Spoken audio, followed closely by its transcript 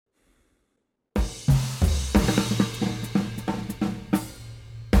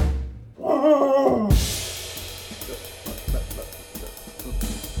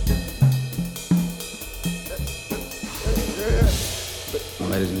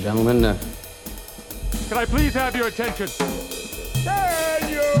Gentlemen, Can I please have your attention? Can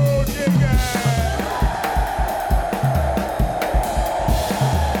you dig it?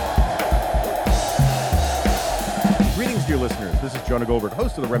 Greetings, dear listeners. This is Jonah Goldberg,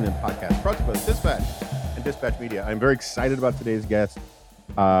 host of the Remnant Podcast, brought to you by Dispatch and Dispatch Media. I'm very excited about today's guest.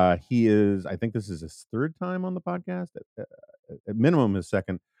 He is, I think this is his third time on the podcast, at minimum his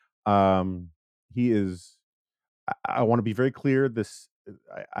second. He is, I want to be very clear,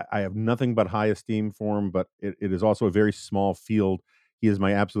 I have nothing but high esteem for him, but it is also a very small field. He is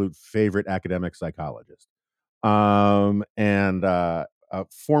my absolute favorite academic psychologist. Formerly,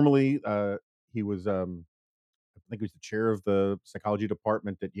 he was, I think he was the chair of the psychology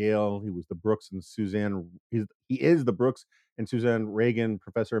department at Yale. He was the Brooks and Suzanne. He is the Brooks and Suzanne Reagan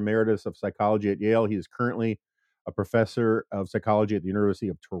Professor Emeritus of Psychology at Yale. He is currently a professor of psychology at the University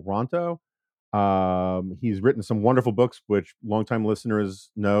of Toronto. He's written some wonderful books, which longtime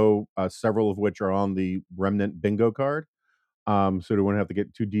listeners know, several of which are on the Remnant bingo card. So we don't have to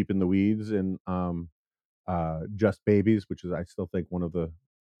get too deep in the weeds. And Just Babies, which is, I still think, one of the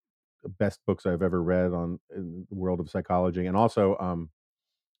best books I've ever read in the world of psychology. And also,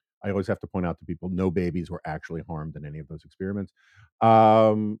 I always have to point out to people, no babies were actually harmed in any of those experiments.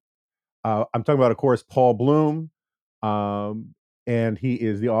 I'm talking about, of course, Paul Bloom. And he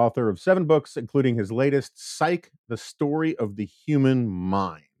is the author of 7 books, including his latest, Psych, The Story of the Human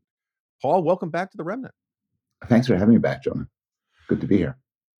Mind. Paul, welcome back to the Remnant. Thanks for having me back, Jonah. Good to be here.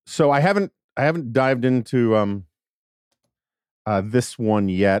 So I haven't dived into this one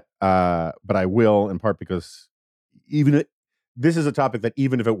yet, but I will, in part because this is a topic that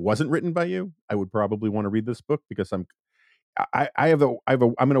even if it wasn't written by you, I would probably want to read this book, because I'm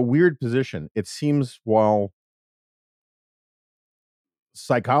in a weird position. It seems while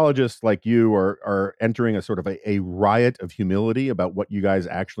psychologists like you are entering a sort of a riot of humility about what you guys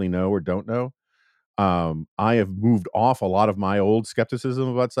actually know or don't know, I have moved off a lot of my old skepticism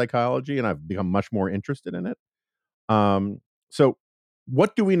about psychology, and I've become much more interested in it. So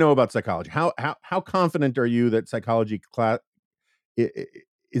what do we know about psychology? How confident are you that psychology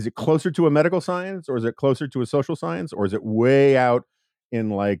is it closer to a medical science, or is it closer to a social science, or is it way out in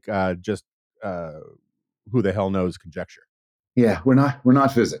just who the hell knows conjecture? Yeah, we're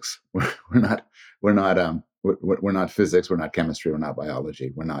not physics. We're not physics. We're not chemistry. We're not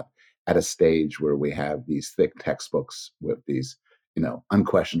biology. We're not at a stage where we have these thick textbooks with these,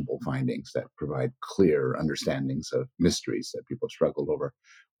 unquestionable findings that provide clear understandings of mysteries that people struggled over.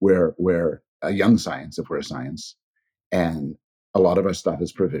 We're a young science, if we're a science, and a lot of our stuff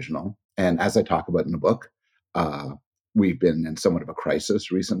is provisional. And as I talk about in the book, we've been in somewhat of a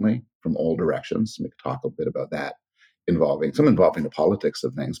crisis recently from all directions. We could talk a bit about that, involving the politics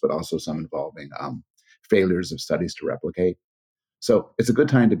of things, but also some involving failures of studies to replicate. So it's a good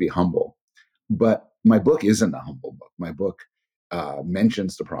time to be humble. But my book isn't a humble book. My book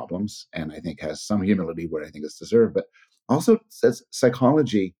mentions the problems, and I think has some humility where I think it's deserved, but also says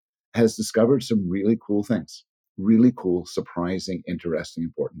psychology has discovered some really cool things, really cool, surprising, interesting,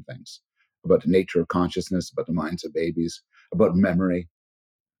 important things about the nature of consciousness, about the minds of babies, about memory,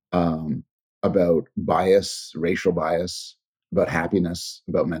 about bias, racial bias, about happiness,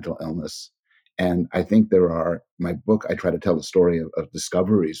 about mental illness. And I think my book, I try to tell the story of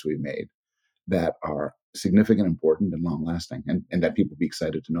discoveries we've made that are significant, important, and long lasting, and that people be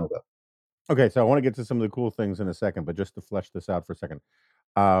excited to know about. Okay, so I want to get to some of the cool things in a second, but just to flesh this out for a second.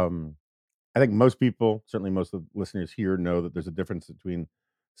 I think most people, certainly most of the listeners here, know that there's a difference between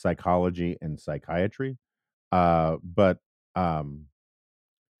psychology and psychiatry. But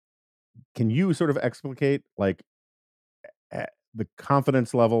can you sort of explicate the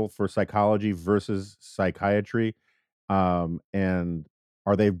confidence level for psychology versus psychiatry? And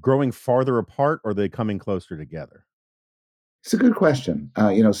are they growing farther apart, or are they coming closer together? It's a good question.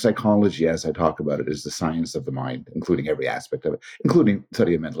 Psychology, as I talk about it, is the science of the mind, including every aspect of it, including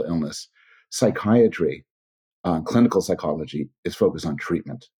study of mental illness. Psychiatry, clinical psychology, is focused on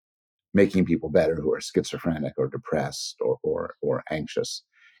treatment, making people better who are schizophrenic or depressed or anxious.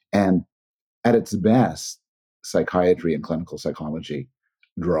 And at its best, psychiatry and clinical psychology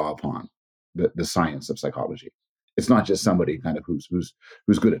draw upon the science of psychology. It's not just somebody kind of who's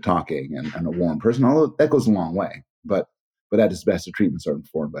good at talking and a warm person, although that goes a long way. But at its best, the treatments are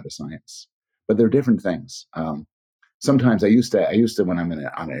informed by the science. But they're different things. Sometimes I used to when I'm on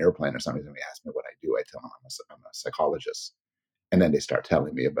an airplane or something, and they ask me what I do, I tell them I'm a psychologist, and then they start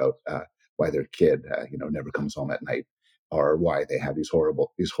telling me about why their kid never comes home at night, or why they have these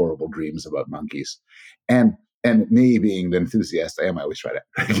horrible dreams about monkeys. And And me being the enthusiast I am, I always try to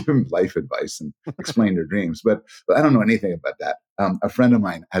give them life advice and explain their dreams. But I don't know anything about that. A friend of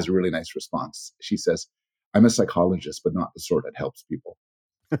mine has a really nice response. She says, "I'm a psychologist, but not the sort that helps people."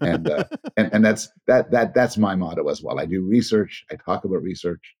 And and that's my motto as well. I do research. I talk about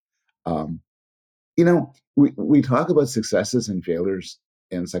research. Um, we talk about successes and failures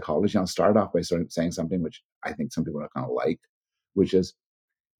in psychology. I'll start off by saying something which I think some people are kind of like, which is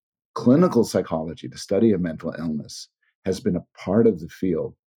clinical psychology, the study of mental illness, has been a part of the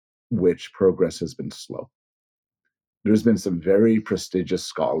field which progress has been slow. There's been some very prestigious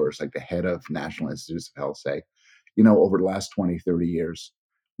scholars, like the head of National Institutes of Health, say, over the last 20, 30 years,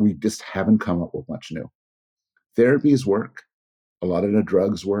 we just haven't come up with much new. Therapies work. A lot of the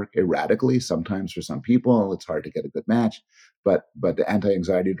drugs work erratically. Sometimes for some people, it's hard to get a good match. But the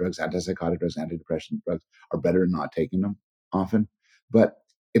anti-anxiety drugs, antipsychotic drugs, antidepressant drugs are better than not taking them often. But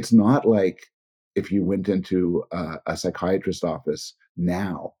it's not like if you went into a psychiatrist's office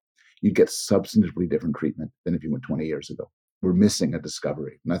now, you'd get substantively different treatment than if you went 20 years ago. We're missing a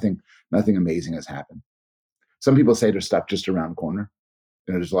discovery. Nothing amazing has happened. Some people say they're stuck just around the corner.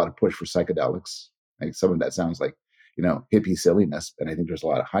 There's a lot of push for psychedelics. Like some of that sounds like, hippie silliness, and I think there's a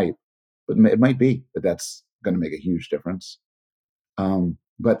lot of hype. But it might be that that's going to make a huge difference.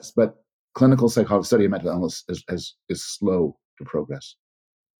 But clinical psychology, study of mental illness is slow to progress.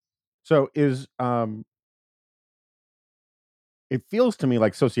 So it feels to me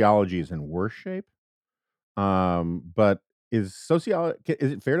like sociology is in worse shape. But is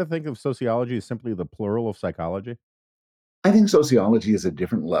it fair to think of sociology as simply the plural of psychology? I think sociology is a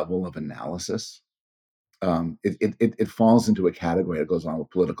different level of analysis. It falls into a category that goes on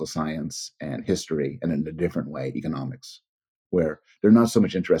with political science and history, and in a different way, economics, where they're not so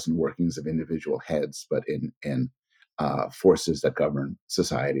much interested in workings of individual heads, but in forces that govern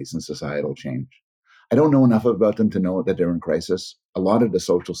societies and societal change. I don't know enough about them to know that they're in crisis. A lot of the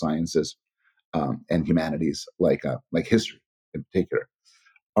social sciences and humanities, like history in particular,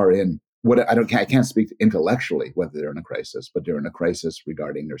 are in I can't speak intellectually whether they're in a crisis, but they're in a crisis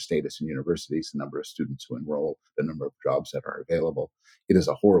regarding their status in universities, the number of students who enroll, the number of jobs that are available. It is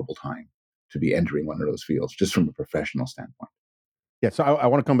a horrible time to be entering one of those fields, just from a professional standpoint. Yeah, so I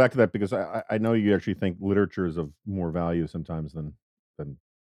want to come back to that because I know you actually think literature is of more value sometimes than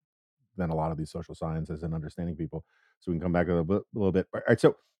a lot of these social sciences and understanding people. So we can come back to that a little bit. All right.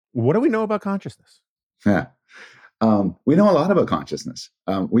 So what do we know about consciousness? Yeah. We know a lot about consciousness.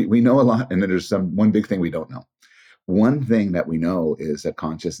 We know a lot, and then there's one big thing we don't know. One thing that we know is that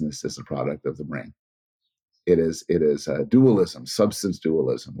consciousness is a product of the brain. It is dualism, substance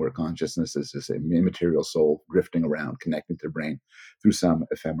dualism, where consciousness is this immaterial soul drifting around, connecting to the brain through some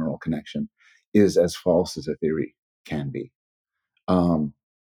ephemeral connection, is as false as a theory can be. You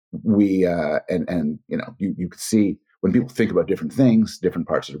could see when people think about different things, different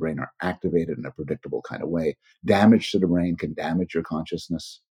parts of the brain are activated in a predictable kind of way. Damage to the brain can damage your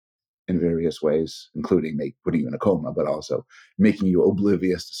consciousness in various ways, including putting you in a coma, but also making you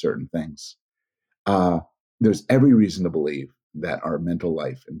oblivious to certain things. There's every reason to believe that our mental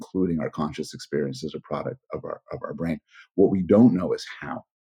life, including our conscious experience, is a product of our brain. What we don't know is how.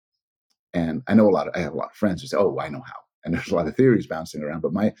 And I have a lot of friends who say, "Oh, I know how." And there's a lot of theories bouncing around.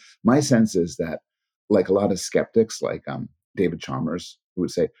 But my sense is that, like a lot of skeptics, like David Chalmers, who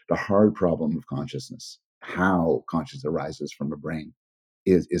would say the hard problem of consciousness, how consciousness arises from a brain,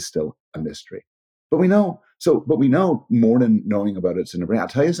 is still a mystery. But we know more than knowing about it's in the brain. I'll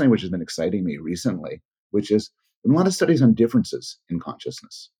tell you something which has been exciting me recently, which is a lot of studies on differences in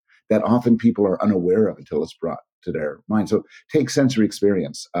consciousness that often people are unaware of until it's brought to their mind. So take sensory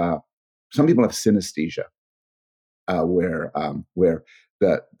experience. Some people have synesthesia, where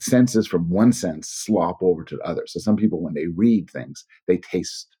the senses from one sense slop over to the other. So some people, when they read things, they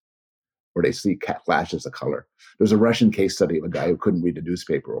taste or they see flashes of color. There's a Russian case study of a guy who couldn't read a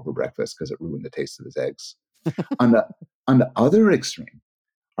newspaper over breakfast because it ruined the taste of his eggs. on the other extreme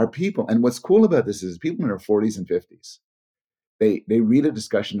are people, and what's cool about this is people in their 40s and 50s, they read a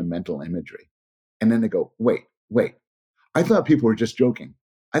discussion of mental imagery, and then they go, wait, I thought people were just joking.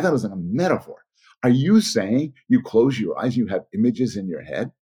 I thought it was like a metaphor. Are you saying you close your eyes, you have images in your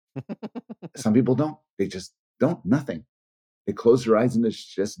head? Some people don't. They just don't. Nothing. They close their eyes and it's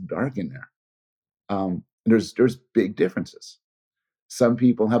just dark in there. There's big differences. Some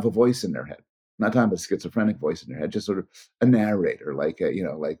people have a voice in their head. I'm not talking about a schizophrenic voice in their head, just sort of a narrator, like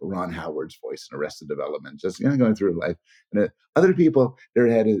Ron Howard's voice in Arrested Development, just going through life. And other people, their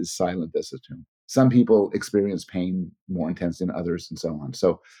head is silent as a tomb. Some people experience pain more intense than others, and so on.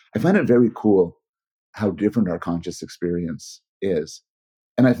 So I find it very cool how different our conscious experience is.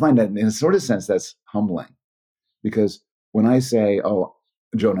 And I find that in a sort of sense, that's humbling, Because when I say, oh,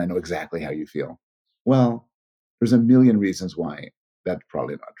 Joan, I know exactly how you feel, well, there's a million reasons why that's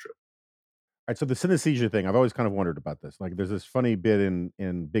probably not true. All right, so the synesthesia thing, I've always kind of wondered about this. Like, there's this funny bit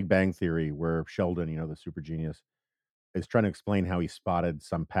in Big Bang Theory where Sheldon, the super genius, is trying to explain how he spotted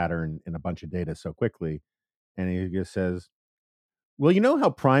some pattern in a bunch of data so quickly, and he just says, "Well, you know how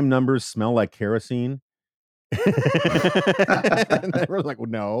prime numbers smell like kerosene?" And everyone's like, "Well,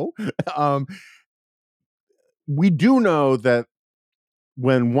 no." Um, we do know that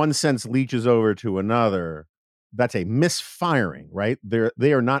when one sense leaches over to another, that's a misfiring, right?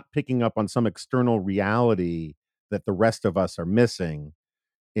 They are not picking up on some external reality that the rest of us are missing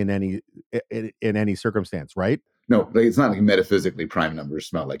in any circumstance, right? No, it's not like metaphysically prime numbers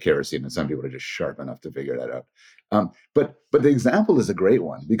smell like kerosene, and some people are just sharp enough to figure that out. But the example is a great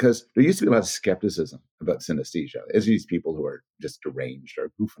one because there used to be a lot of skepticism about synesthesia, as these people who are just deranged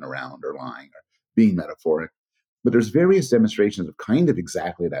or goofing around or lying or being metaphoric. But there's various demonstrations of kind of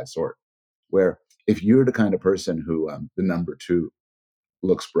exactly that sort, where if you're the kind of person who the number 2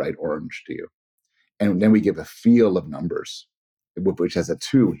 looks bright orange to you, and then we give a field of numbers, which has a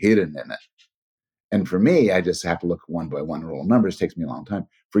 2 hidden in it. And for me, I just have to look one by one roll of numbers. It takes me a long time.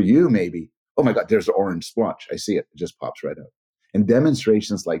 For you, maybe, oh my God, there's an orange splotch. I see it. It just pops right out. And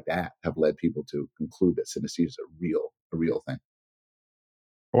demonstrations like that have led people to conclude that synesthesia is a real thing.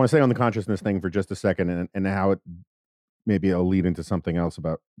 I want to stay on the consciousness thing for just a second, and how it maybe it'll lead into something else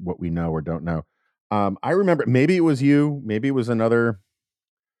about what we know or don't know. I remember, maybe it was you, maybe it was another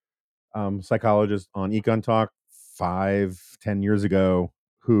psychologist on Econ Talk 5-10 years ago,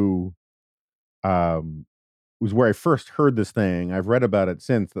 who was where I first heard this thing. I've read about it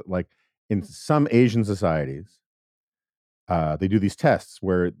since, that like in some Asian societies, they do these tests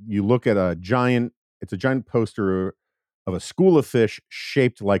where you look at it's a giant poster of a school of fish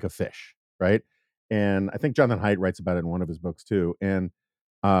shaped like a fish, right? And I think Jonathan Haidt writes about it in one of his books too. And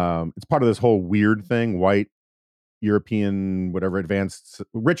it's part of this whole weird thing. White, European, whatever, advanced,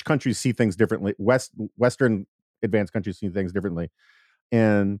 rich countries see things differently. Western advanced countries see things differently.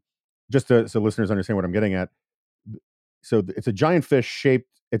 And just so listeners understand what I'm getting at, so it's a giant fish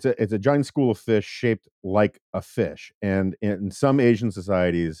shaped. It's a giant school of fish shaped like a fish. And in some Asian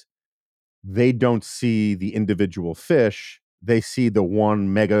societies, they don't see the individual fish; they see the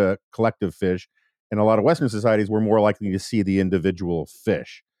one mega collective fish. In a lot of Western societies, we're more likely to see the individual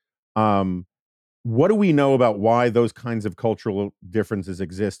fish. Um, what do we know about why those kinds of cultural differences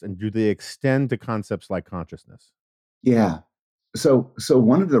exist, and do they extend to concepts like consciousness? Yeah. So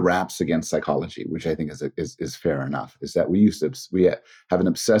one of the raps against psychology, which I think is fair enough, is that we have an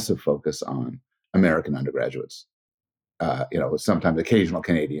obsessive focus on American undergraduates. Sometimes occasional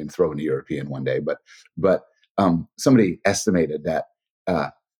Canadian, throw in a European one day, but somebody estimated that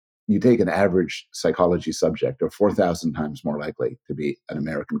you take an average psychology subject, are 4,000 times more likely to be an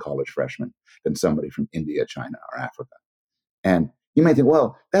American college freshman than somebody from India, China, or Africa. And you might think,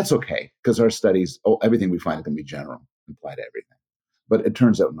 well, that's okay because our studies, everything we find can be general, apply to everything. But it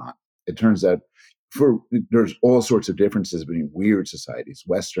turns out not. It turns out there's all sorts of differences between weird societies,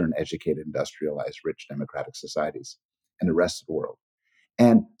 Western, educated, industrialized, rich, democratic societies, and the rest of the world.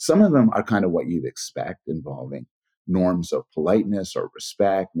 And some of them are kind of what you'd expect, involving norms of politeness or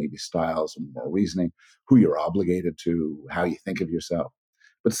respect, maybe styles of moral reasoning, who you're obligated to, how you think of yourself.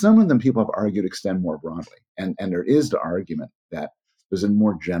 But some of them people have argued extend more broadly. And there is the argument that there's a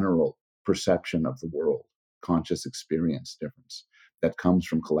more general perception of the world, conscious experience difference that comes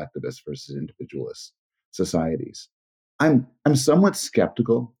from collectivist versus individualist societies. I'm somewhat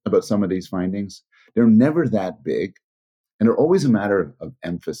skeptical about some of these findings. They're never that big, and they're always a matter of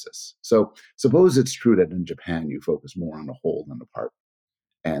emphasis. So suppose it's true that in Japan you focus more on the whole than the part,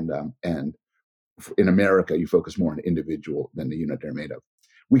 and in America you focus more on the individual than the unit they're made of.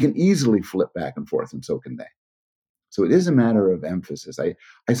 We can easily flip back and forth, and so can they. So it is a matter of emphasis. I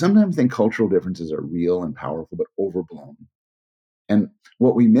sometimes think cultural differences are real and powerful, but overblown. And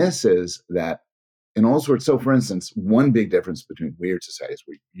what we miss is that in all sorts. So, for instance, one big difference between weird societies,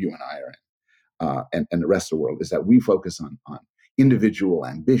 where you and I are in, and the rest of the world, is that we focus on individual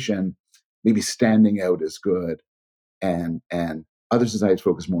ambition, maybe standing out as good, and other societies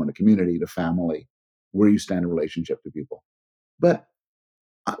focus more on the community, the family, where you stand in relationship to people. But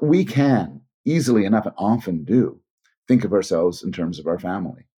we can easily enough, and often do, think of ourselves in terms of our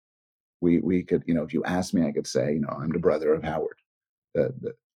family. We could, if you ask me, I could say, I'm the brother of Howard,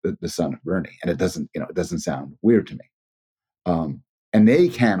 the son of Bernie, and it doesn't sound weird to me. And they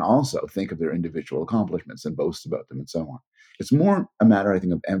can also think of their individual accomplishments and boast about them and so on. It's more a matter, I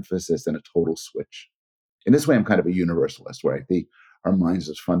think, of emphasis than a total switch. In this way, I'm kind of a universalist, where I think our minds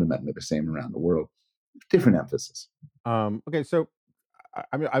are fundamentally the same around the world. different emphasis. Okay, so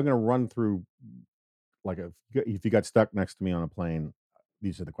I'm going to run through like if you got stuck next to me on a plane,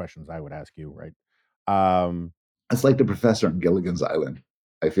 these are the questions I would ask you, right? Um, It's like the professor on Gilligan's Island.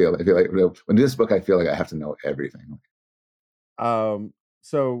 I feel like when this book, I feel like I have to know everything.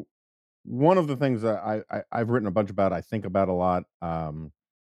 so one of the things that I've written a bunch about, I think about a lot. I'm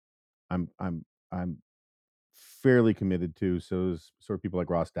fairly committed to. So is sort of people like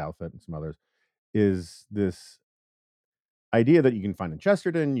Ross Douthat and some others. Is this idea that you can find in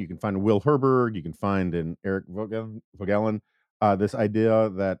Chesterton, you can find in Will Herberg, you can find in Eric Voegelin, this idea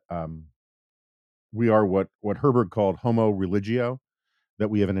that we are what Herberg called homo religio, that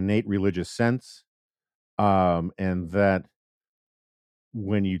we have an innate religious sense, and that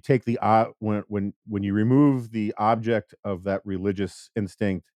when you take the when you remove the object of that religious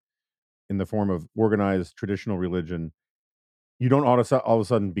instinct in the form of organized traditional religion, you don't all of a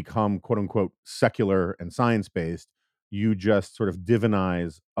sudden become quote unquote secular and science based. You just sort of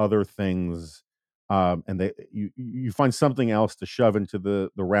divinize other things, and you find something else to shove into the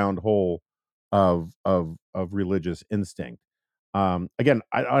round hole of religious instinct. Again,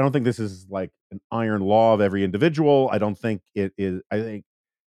 I don't think this is like an iron law of every individual. I don't think it is. I think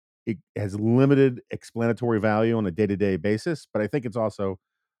it has limited explanatory value on a day to day basis, but I think it's also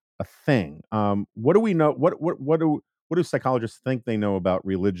a thing. What do we know? What do psychologists think they know about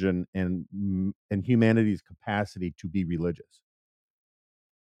religion and humanity's capacity to be religious?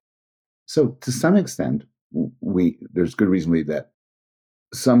 So to some extent, there's good reason to believe that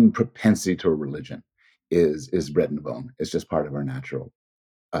some propensity to a religion is bred in the bone. It's just part of our natural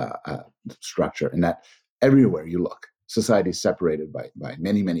structure, and that everywhere you look, society is separated by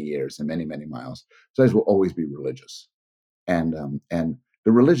many years and many miles. Societies will always be religious, and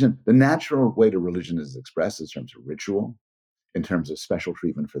the natural way to religion is expressed in terms of ritual, in terms of special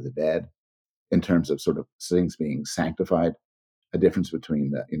treatment for the dead, in terms of sort of things being sanctified, a difference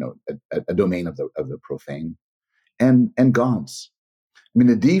between a domain of the profane and gods. I mean,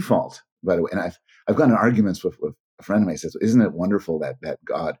 the default, by the way, and I've gotten in arguments with a friend of mine who says, "Isn't it wonderful that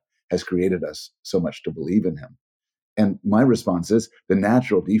God has created us so much to believe in Him?" And my response is, the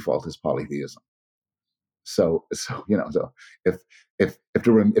natural default is polytheism. So if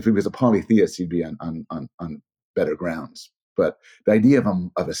if he was a polytheist, he'd be on better grounds. But the idea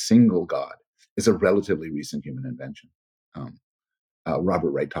of a single God is a relatively recent human invention. Um,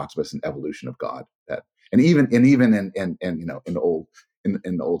 Robert Wright talks about an evolution of God, that, and even in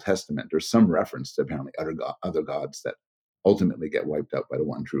the Old Testament, there's some reference to apparently other gods that ultimately get wiped out by the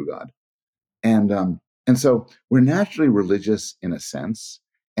one true God. And so we're naturally religious in a sense,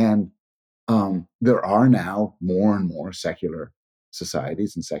 and there are now more and more secular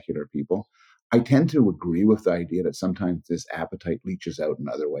societies and secular people. I tend to agree with the idea that sometimes this appetite leaches out in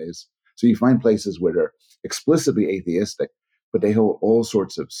other ways. So you find places where they're explicitly atheistic, but they hold all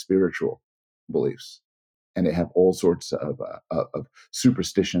sorts of spiritual beliefs, and they have all sorts of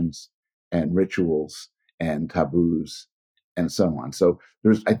superstitions and rituals and taboos and so on. So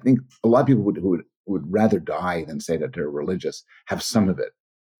I think a lot of people would rather die than say that they're religious, have some of it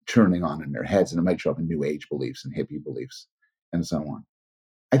turning on in their heads, and it might show up in New Age beliefs and hippie beliefs and so on.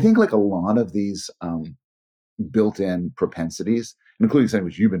 I think like a lot of these built-in propensities, including something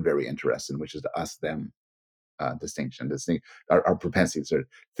which you've been very interested in, which is the us-them distinction. Our propensity to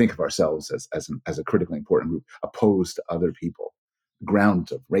think of ourselves as a critically important group opposed to other people,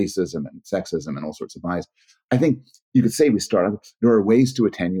 grounds of racism and sexism and all sorts of bias. I think you could say we start. There are ways to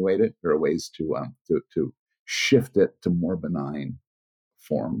attenuate it. There are ways to shift it to more benign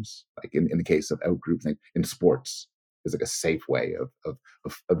forms, like in the case of outgroup thing in sports, is like a safe way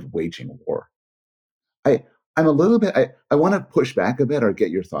of waging war. I'm a little bit. I want to push back a bit or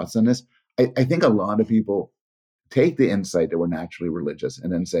get your thoughts on this. I think a lot of people take the insight that we're naturally religious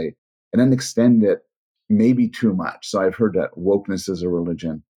and then extend it maybe too much. So I've heard that wokeness is a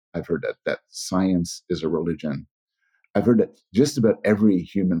religion. I've heard that science is a religion. I've heard that just about every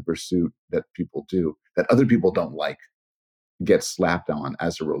human pursuit that people do that other people don't like gets slapped on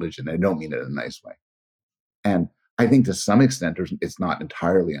as a religion. I don't mean it in a nice way. And I think to some extent, it's not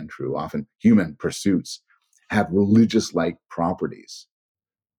entirely untrue. Often human pursuits have religious-like properties,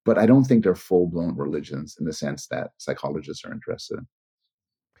 but I don't think they're full-blown religions in the sense that psychologists are interested in.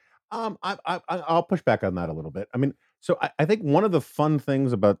 I'll push back on that a little bit. I mean, so I think one of the fun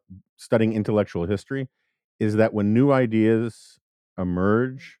things about studying intellectual history is that when new ideas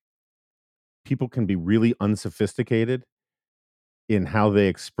emerge, people can be really unsophisticated in how they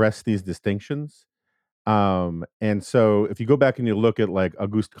express these distinctions. And so if you go back and you look at like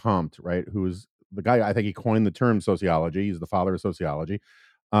Auguste Comte, right, who's the guy, I think he coined the term sociology. He's the father of sociology.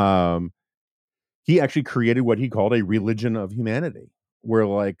 Um, he actually created what he called a religion of humanity, where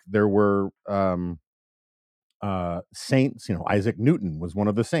like there were saints. Isaac Newton was one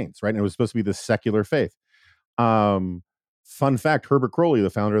of the saints, right? And it was supposed to be this secular faith. Um, Fun fact: Herbert Crowley, the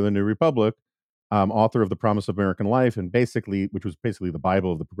founder of the New Republic, author of The Promise of American Life, and which was basically the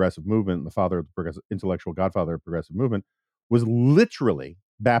Bible of the progressive movement, and the father of the intellectual godfather of progressive movement, was literally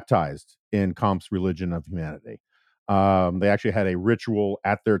baptized in Comte's religion of humanity. They actually had a ritual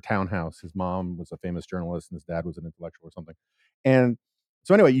at their townhouse. His mom was a famous journalist, and his dad was an intellectual or something. And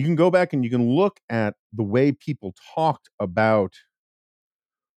so, anyway, you can go back and you can look at the way people talked about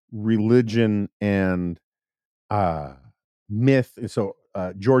religion and myth. So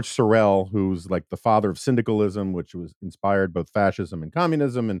George Sorel, who's like the father of syndicalism, which was inspired both fascism and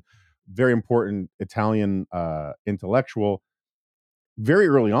communism, and very important Italian intellectual. Very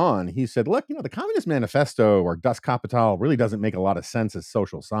early on, he said, "Look, the Communist Manifesto or Das Kapital really doesn't make a lot of sense as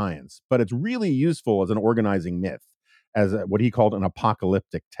social science, but it's really useful as an organizing myth, as what he called an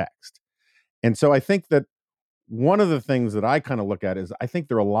apocalyptic text." And so I think that one of the things that I kind of look at is I think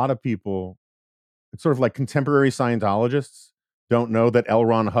there are a lot of people. It's sort of like contemporary Scientologists don't know that L.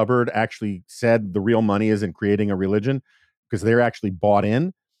 Ron Hubbard actually said the real money is in creating a religion because they're actually bought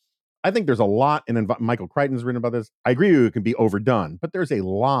in. I think there's a lot, and Michael Crichton's written about this. I agree with you, it can be overdone, but there's a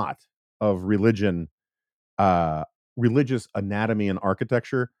lot of uh, religious anatomy and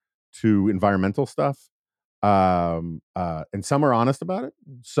architecture to environmental stuff. And some are honest about it,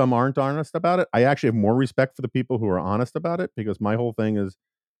 some aren't honest about it. I actually have more respect for the people who are honest about it, because my whole thing is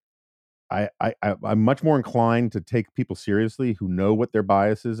I'm much more inclined to take people seriously who know what their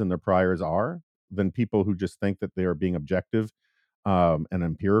biases and their priors are than people who just think that they are being objective and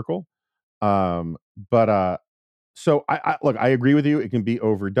empirical. Um, but so I look, I agree with you. It can be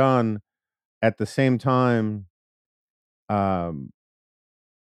overdone. At the same time, um,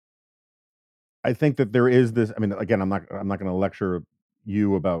 I think that there is this. I mean, again, I'm not going to lecture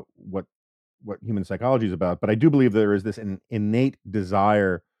you about what human psychology is about, but I do believe there is this innate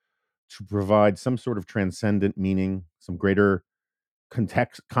desire to provide some sort of transcendent meaning, some greater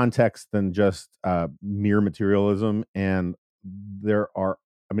context than just mere materialism. And there are,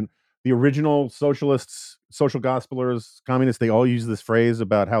 I mean, the original socialists, social gospelers, communists, they all use this phrase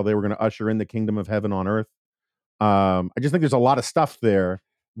about how they were going to usher in the kingdom of heaven on earth. I just think there's a lot of stuff there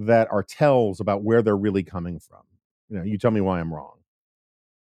that are tells about where they're really coming from. You tell me why I'm wrong.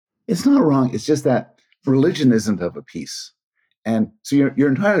 It's not wrong. It's just that religion isn't of a piece. And so you're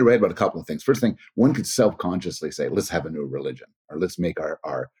entirely right about a couple of things. First thing, one could self-consciously say, let's have a new religion, or let's make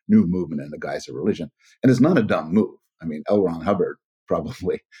our new movement in the guise of religion. And it's not a dumb move. I mean, L. Ron Hubbard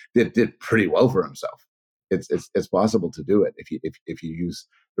probably did pretty well for himself. It's possible to do it if you use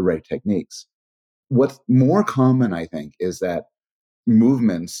the right techniques. What's more common, I think, is that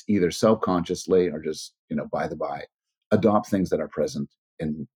movements either self-consciously or just, by the by, adopt things that are present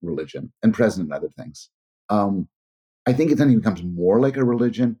in religion and present in other things. I think it then becomes more like a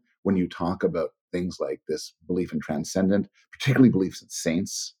religion when you talk about things like this belief in transcendent, particularly beliefs in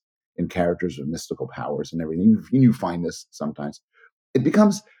saints, in characters with mystical powers and everything. You find this sometimes. It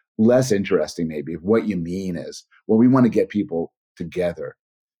becomes less interesting, maybe, if what you mean is, well, we want to get people together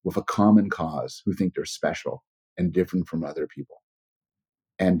with a common cause who think they're special and different from other people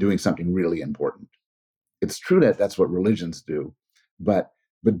and doing something really important. It's true that that's what religions do, but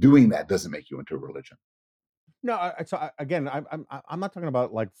doing that doesn't make you into a religion. No, again, I'm not talking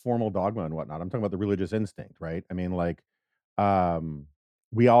about like formal dogma and whatnot. I'm talking about the religious instinct, right? I mean, like, um,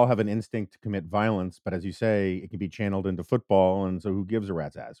 we all have an instinct to commit violence, but as you say, it can be channeled into football, and so who gives a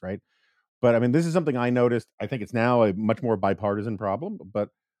rat's ass, right? But I mean, this is something I noticed. I think it's now a much more bipartisan problem, but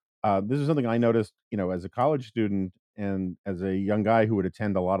this is something I noticed, as a college student and as a young guy who would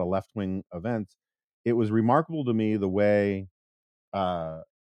attend a lot of left wing events. It was remarkable to me the way uh,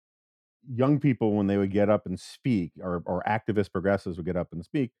 young people, when they would get up and speak, or activist progressives would get up and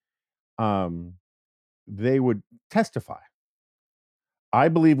speak, um, they would testify. I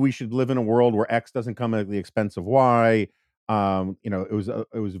believe we should live in a world where X doesn't come at the expense of Y.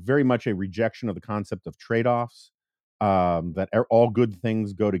 It was very much a rejection of the concept of trade-offs. That all good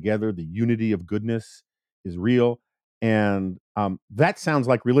things go together. The unity of goodness is real, and that sounds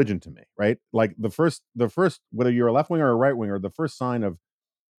like religion to me, right? Like the first, whether you're a left winger or a right winger, the first sign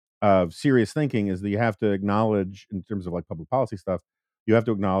of serious thinking is that you have to acknowledge, in terms of like public policy stuff, you have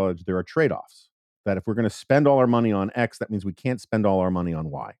to acknowledge there are trade-offs. That if we're going to spend all our money on X, that means we can't spend all our money on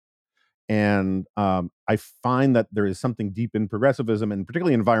Y. And I find that there is something deep in progressivism, and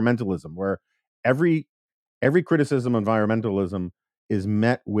particularly environmentalism, where every criticism of environmentalism is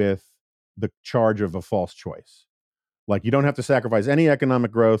met with the charge of a false choice. Like, you don't have to sacrifice any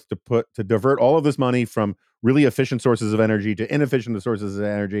economic growth to divert all of this money from really efficient sources of energy to inefficient sources of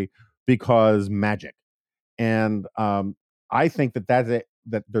energy because magic. And I think that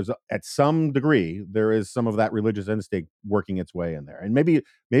there's at some degree there is some of that religious instinct working its way in there. And maybe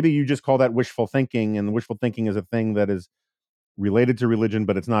you just call that wishful thinking, and wishful thinking is a thing that is related to religion,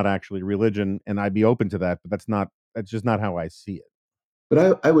 but it's not actually religion. And I'd be open to that, but that's just not how I see it.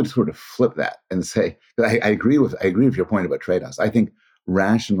 But I would sort of flip that and say that I agree with your point about trade-offs. I think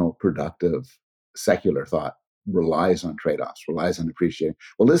rational, productive, secular thought relies on trade-offs, relies on appreciating.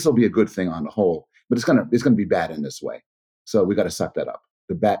 Well, this will be a good thing on the whole, but it's gonna be bad in this way. So we got to suck that up.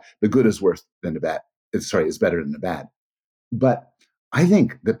 The good is worse than the bad. It's better than the bad. But I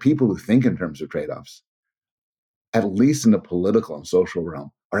think the people who think in terms of trade-offs, at least in the political and social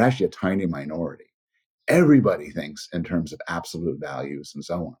realm, are actually a tiny minority. Everybody thinks in terms of absolute values and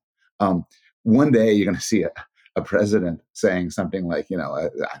so on. One day you're going to see a president saying something like, I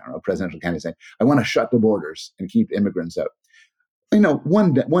don't know, a presidential candidate saying, I want to shut the borders and keep immigrants out.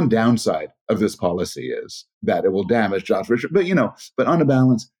 One downside of this policy is that it will damage jobs, but on a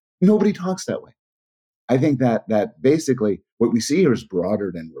balance, nobody talks that way. I think that basically what we see here is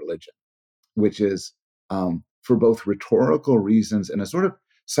broader than religion, which is for both rhetorical reasons and a sort of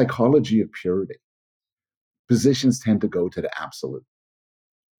psychology of purity. Positions tend to go to the absolute.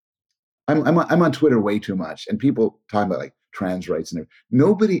 I'm on Twitter way too much, and people talk about like trans rights and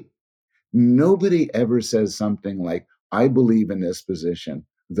everything. Nobody ever says something like, "I believe in this position,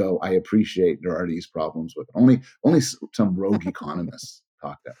 though I appreciate there are these problems with it." Only some rogue economists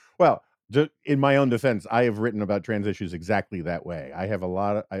talk that. Well, in my own defense, I have written about trans issues exactly that way. I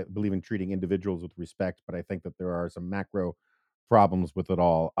believe in treating individuals with respect, but I think that there are some macro problems with it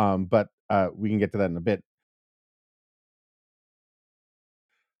all. But we can get to that in a bit.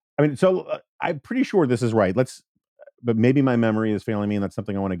 I mean, so I'm pretty sure this is right. But maybe my memory is failing me, and that's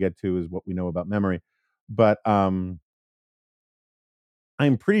something I want to get to, is what we know about memory. But I'm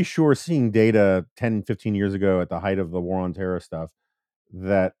pretty sure, seeing data 10, 15 years ago at the height of the war on terror stuff,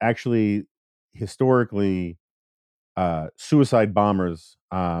 that actually historically suicide bombers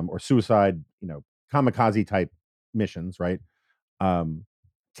or suicide, kamikaze type missions, right,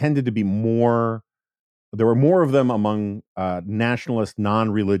 tended to be more. There were more of them among nationalist,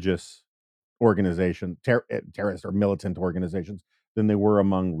 non-religious terrorist or militant organizations, than they were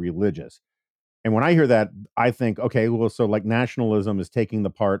among religious. And when I hear that, I think, okay, well, so like nationalism is taking the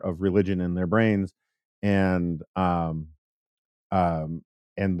part of religion in their brains, and um,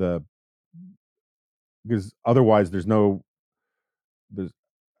 and because otherwise there's.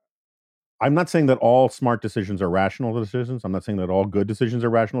 I'm not saying that all smart decisions are rational decisions. I'm not saying that all good decisions are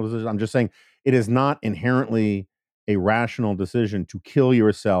rational decisions. I'm just saying it is not inherently a rational decision to kill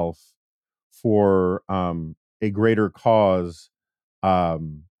yourself for a greater cause,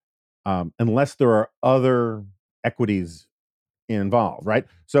 um, unless there are other equities involved, right?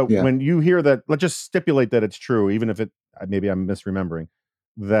 So Yeah. when you hear that, let's just stipulate that it's true, even if maybe I'm misremembering,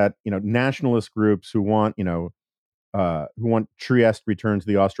 that nationalist groups who want Trieste returned to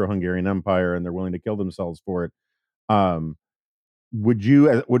the Austro-Hungarian Empire, and they're willing to kill themselves for it.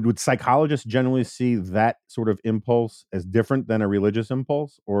 Would psychologists generally see that sort of impulse as different than a religious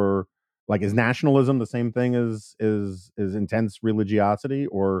impulse, or like, is nationalism the same thing as intense religiosity,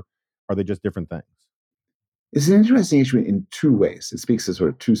 or are they just different things? It's an interesting issue in two ways. It speaks to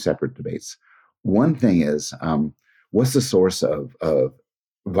sort of two separate debates. One thing is, what's the source of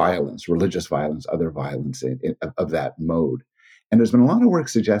violence, religious violence, other violence of that mode? And there's been a lot of work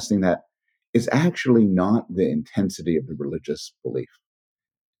suggesting that it's actually not the intensity of the religious belief.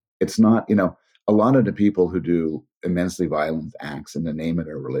 It's not, a lot of the people who do immensely violent acts in the name of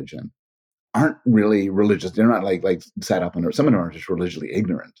their religion aren't really religious. They're not like set up some of them are just religiously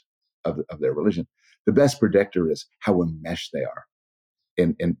ignorant of their religion. The best predictor is how enmeshed they are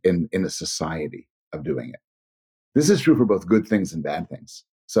in a society of doing it. This is true for both good things and bad things.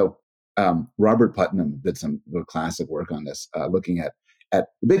 So Robert Putnam did some classic work on this, looking at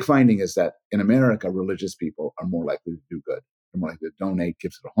the big finding is that in America, religious people are more likely to do good. They're more likely to donate,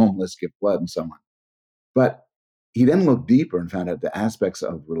 give to the homeless, give blood, and so on. But he then looked deeper and found out the aspects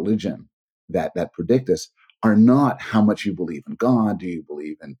of religion that predict this are not how much you believe in God, do you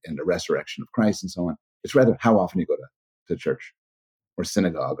believe in the resurrection of Christ, and so on. It's rather how often you go to church or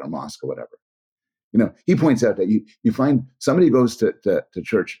synagogue or mosque or whatever. He points out that you find somebody who goes to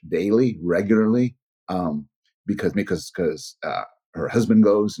church daily, regularly, because her husband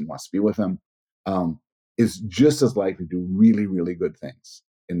goes and wants to be with them, is just as likely to do really, really good things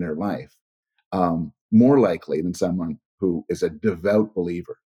in their life, more likely than someone who is a devout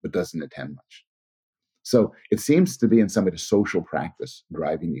believer but doesn't attend much. So it seems to be in some way the social practice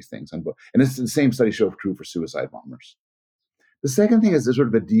driving these things. And it's the same study show true for suicide bombers. The second thing is there's sort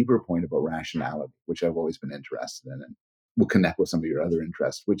of a deeper point about rationality, which I've always been interested in, and will connect with some of your other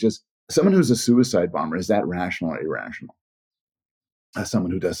interests, which is someone who's a suicide bomber, is that rational or irrational? As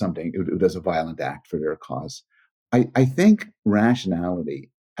someone who does something, who does a violent act for their cause. I think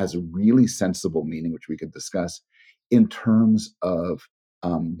rationality has a really sensible meaning, which we could discuss in terms of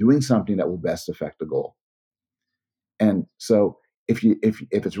doing something that will best affect the goal. And so if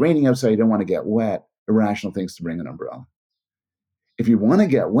it's raining outside, you don't want to get wet, the rational thing is to bring an umbrella. If you want to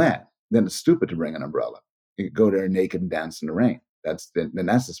get wet, then it's stupid to bring an umbrella. You go there naked and dance in the rain. That's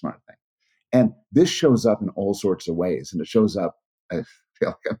the smart thing. And this shows up in all sorts of ways. And it shows up, I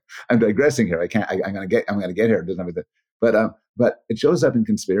feel like I'm digressing here. I'm going to get here. It doesn't have to, but it shows up in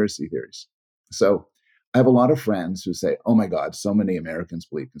conspiracy theories. So I have a lot of friends who say, oh my God, so many Americans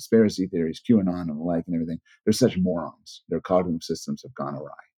believe conspiracy theories, QAnon and the like and everything. They're such morons. Their cognitive systems have gone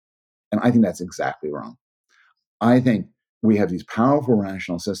awry. And I think that's exactly wrong. I think we have these powerful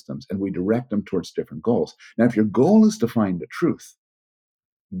rational systems and we direct them towards different goals. Now, if your goal is to find the truth,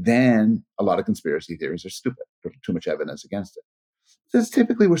 then a lot of conspiracy theories are stupid. There's too much evidence against it. Because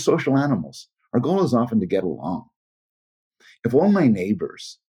typically we're social animals. Our goal is often to get along. If all my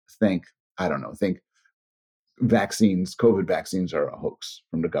neighbors think vaccines, COVID vaccines are a hoax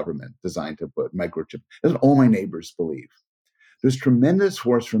from the government designed to put microchip, that's what all my neighbors believe. There's tremendous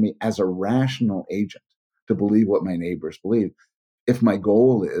force for me as a rational agent to believe what my neighbors believe. If my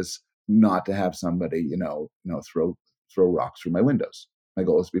goal is not to have somebody, throw rocks through my windows, my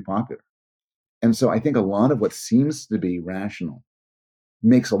goal is to be popular. And so I think a lot of what seems to be rational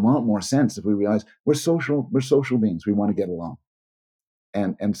makes a lot more sense if we realize we're social beings. We want to get along.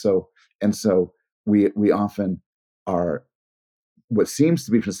 And so we often are what seems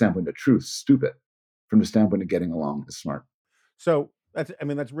to be from the standpoint of truth, stupid. From the standpoint of getting along is smart. So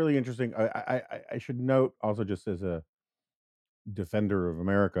that's really interesting. I should note also, just as a defender of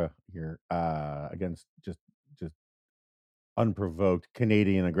America here, against just unprovoked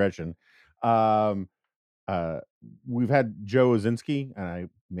Canadian aggression. We've had Joe Ozinski, and I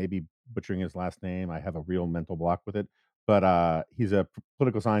may be butchering his last name. I have a real mental block with it, but he's a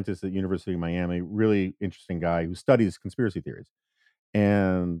political scientist at University of Miami. Really interesting guy who studies conspiracy theories,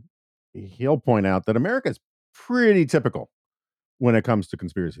 and he'll point out that America is pretty typical when it comes to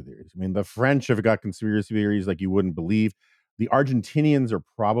conspiracy theories. I mean, the French have got conspiracy theories like you wouldn't believe. The Argentinians are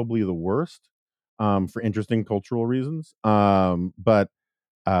probably the worst, for interesting cultural reasons. But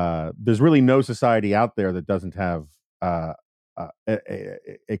there's really no society out there that doesn't have a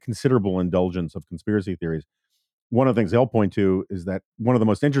considerable indulgence of conspiracy theories. One of the things they'll point to is that one of the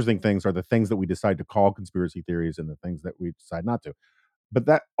most interesting things are the things that we decide to call conspiracy theories and the things that we decide not to.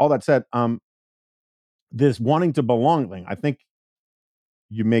 But all that said, this wanting to belong thing, I think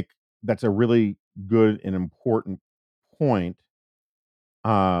that's a really good and important point,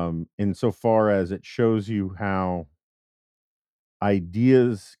 insofar as it shows you how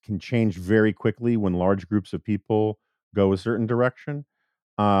ideas can change very quickly when large groups of people go a certain direction.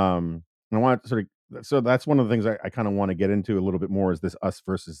 And I want to so that's one of the things I kind of want to get into a little bit more, is this us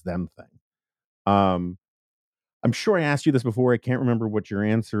versus them thing. I'm sure I asked you this before. I can't remember what your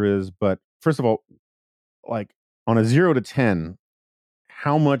answer is, but first of all, like on a 0 to 10,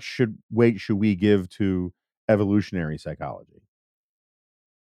 how much weight should we give to evolutionary psychology?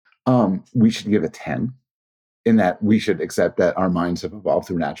 We should give it 10, in that we should accept that our minds have evolved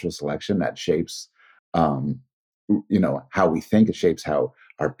through natural selection that shapes, how we think. It shapes how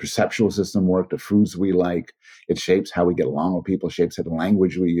our perceptual system works, the foods we like. It shapes how we get along with people, shapes the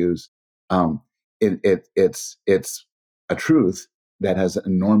language we use. It's a truth that has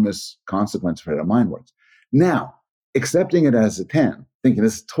enormous consequence for how our mind works. Now, accepting it as a 10, thinking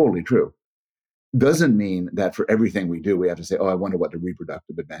this is totally true, doesn't mean that for everything we do, we have to say, oh, I wonder what the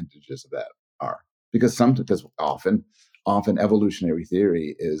reproductive advantages of that are. Because often evolutionary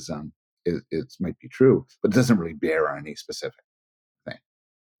theory is might be true, but it doesn't really bear on any specific thing.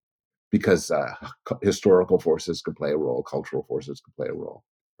 Because historical forces could play a role, cultural forces could play a role.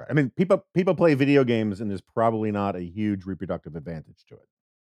 Right. I mean, people play video games, and there's probably not a huge reproductive advantage to it.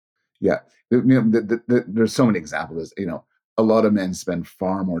 Yeah, there's so many examples. A lot of men spend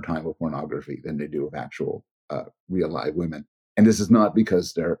far more time with pornography than they do with actual real live women. And this is not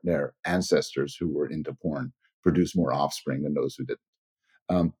because their ancestors who were into porn produced more offspring than those who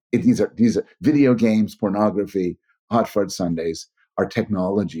didn't. These are video games, pornography, hot fudge sundaes are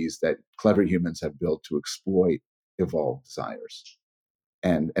technologies that clever humans have built to exploit evolved desires.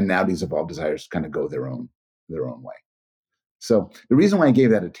 And now these evolved desires kind of go their own way. So the reason why I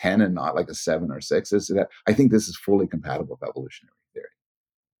gave that a 10 and not like a 7 or 6 is that I think this is fully compatible with evolutionary theory,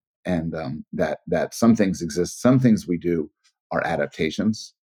 and that some things exist, some things we do are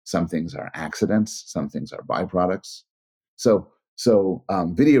adaptations, some things are accidents, some things are byproducts. So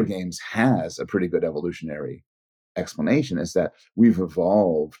video games has a pretty good evolutionary explanation, is that we've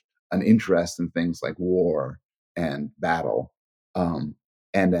evolved an interest in things like war and battle, um,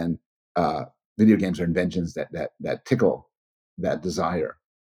 and then uh, video games are inventions that tickle that desire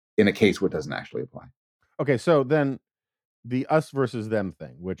in a case where it doesn't actually apply. Okay, so then the us versus them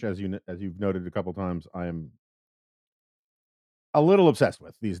thing, which as you've noted a couple times, I am a little obsessed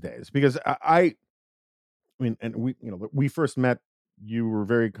with these days because I mean, and we first met. You were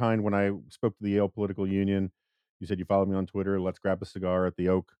very kind when I spoke to the Yale Political Union. You said you followed me on Twitter. Let's grab a cigar at the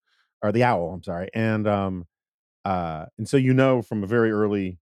Oak or the Owl. I'm sorry, and so from a very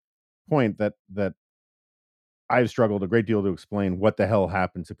early point that I've struggled a great deal to explain what the hell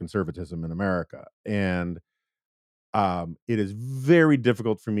happened to conservatism in America, and it is very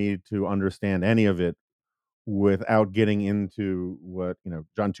difficult for me to understand any of it without getting into what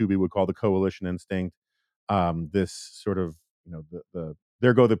John Tooby would call the coalition instinct. This sort of the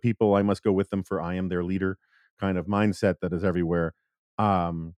there go the people, I must go with them, for I am their leader kind of mindset that is everywhere.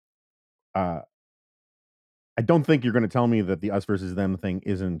 Um, uh, I don't think you're going to tell me that the us versus them thing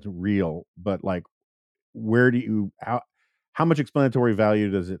isn't real, but like, where do you how much explanatory value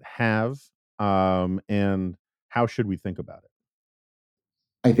does it have, and how should we think about it?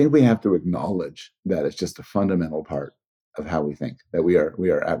 I think we have to acknowledge that it's just a fundamental part of how we think, that we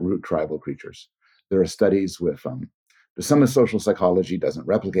are at root tribal creatures. There are studies with some of social psychology doesn't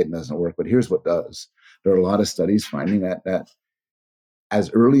replicate and doesn't work, but here's what does. There are a lot of studies finding that as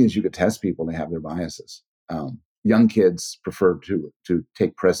early as you could test people, they have their biases. Young kids prefer to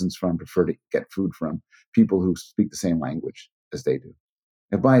take presents from, prefer to get food from people who speak the same language as they do.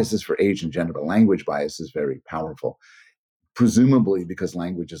 They have biases for age and gender, but language bias is very powerful, presumably because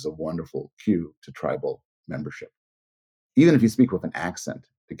language is a wonderful cue to tribal membership. Even if you speak with an accent,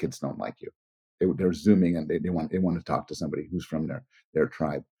 the kids don't like you. They're zooming and they want to talk to somebody who's from their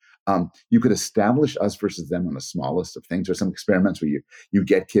tribe. You could establish us versus them on the smallest of things. There's some experiments where you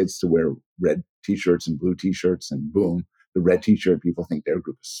get kids to wear red t-shirts and blue t-shirts, and boom, the red t-shirt people think their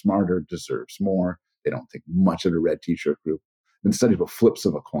group is smarter, deserves more. They don't think much of the red t-shirt group. Been studied about flips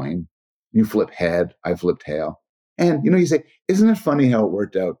of a coin. You flip head, I flip tail. And you say, isn't it funny how it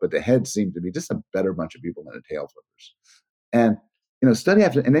worked out? But the heads seem to be just a better bunch of people than the tail flippers. And study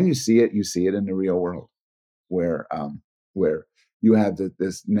after, and then you see it in the real world, where where you have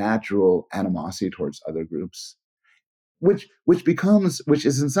this natural animosity towards other groups, which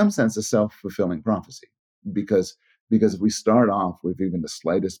is in some sense a self-fulfilling prophecy, because if we start off with even the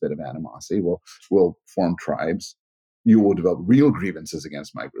slightest bit of animosity, we'll form tribes. You will develop real grievances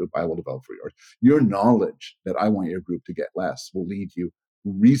against my group. I will develop for yours. Your knowledge that I want your group to get less will lead you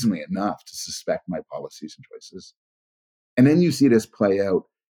reasonably enough to suspect my policies and choices. And then you see this play out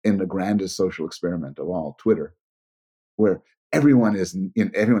in the grandest social experiment of all, Twitter, where everyone's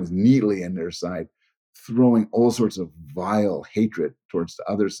neatly in their side, throwing all sorts of vile hatred towards the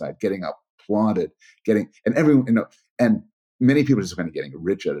other side, getting applauded, and everyone, and many people are just kind of getting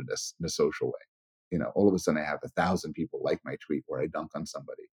rich out of this in a social way. All of a sudden I have 1,000 people like my tweet where I dunk on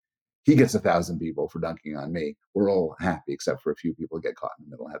somebody. He gets 1,000 people for dunking on me. We're all happy, except for a few people who get caught in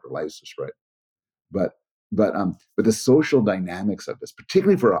the middle and have their lives destroyed. But but the social dynamics of this,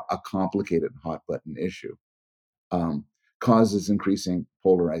 particularly for a complicated hot button issue, um, causes increasing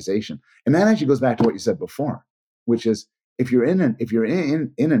polarization. And that actually goes back to what you said before, which is if you're in an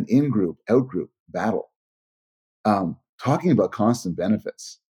in-group, out-group battle, talking about constant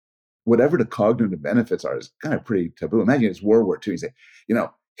benefits, whatever the cognitive benefits are, is kind of pretty taboo. Imagine it's World War II. You say,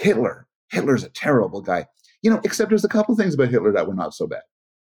 Hitler's a terrible guy. Except there's a couple things about Hitler that were not so bad.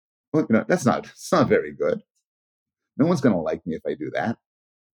 Well, it's not very good. No one's going to like me if I do that.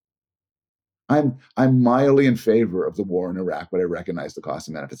 I'm mildly in favor of the war in Iraq, but I recognize the cost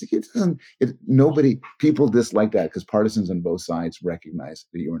and benefits. People dislike that because partisans on both sides recognize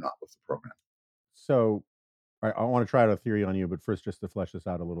that you are not with the program. So, I want to try out a theory on you, but first, just to flesh this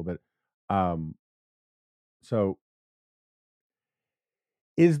out a little bit. Um, so,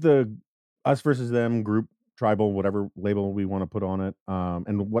 is the us versus them group, tribal, whatever label we want to put on it,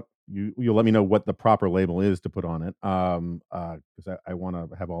 and what you'll let me know what the proper label is to put on it, because I want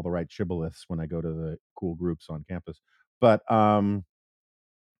to have all the right shibboleths when I go to the cool groups on campus. But um,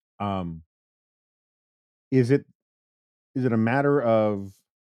 is it a matter of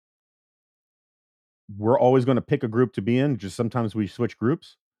we're always going to pick a group to be in? Just sometimes we switch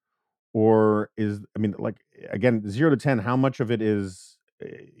groups, or is, I mean, like, again, 0 to 10, how much of it is,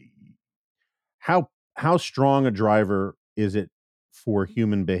 how strong a driver is it for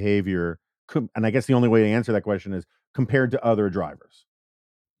human behavior? And I guess the only way to answer that question is compared to other drivers.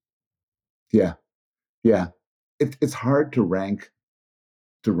 Yeah, yeah. It's hard to rank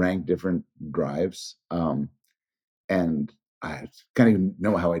different drives, and I can't even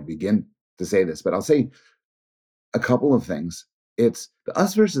know how I'd begin to say this, but I'll say a couple of things. It's the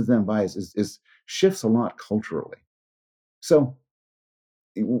us versus them bias is shifts a lot culturally. So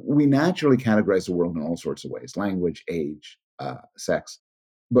we naturally categorize the world in all sorts of ways: language, age, sex,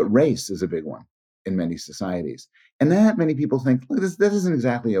 but race is a big one in many societies. And that many people think, look, that isn't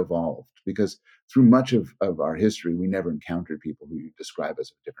exactly evolved, because through much of our history, we never encountered people who you describe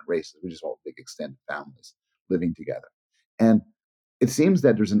as of different races. We just all big extended families living together. And it seems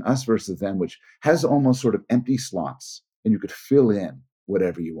that there's an us versus them, which has almost sort of empty slots, and you could fill in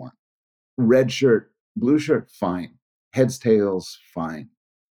whatever you want. Red shirt, blue shirt, fine. Heads, tails, fine.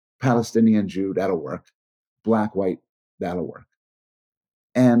 Palestinian, Jew, that'll work. Black, white, that'll work.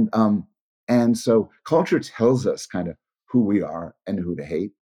 And so culture tells us kind of who we are and who to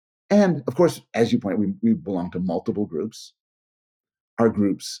hate. And of course, as you point, we belong to multiple groups. Our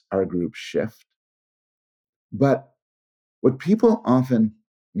groups shift. But what people often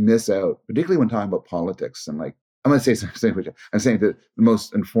miss out, particularly when talking about politics, and like I'm going to say something, which I'm saying that the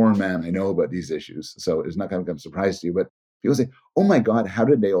most informed man I know about these issues, so it's not going to come as a surprise to you. But people say, "Oh my God, how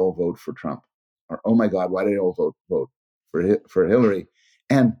did they all vote for Trump?" Or "Oh my God, why did they all vote for Hillary?"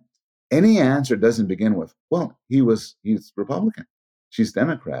 And any answer doesn't begin with, "Well, he's Republican, she's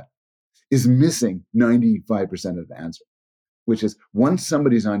Democrat," is missing 95% of the answer, which is once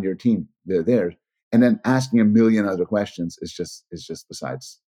somebody's on your team, they're there, and then asking a million other questions is just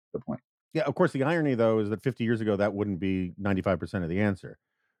besides the point. Yeah, of course, the irony, though, is that 50 years ago, that wouldn't be 95% of the answer.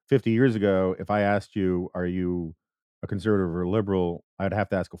 50 years ago, if I asked you, "Are you a conservative or a liberal?" I'd have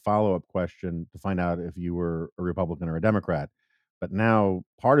to ask a follow-up question to find out if you were a Republican or a Democrat. But now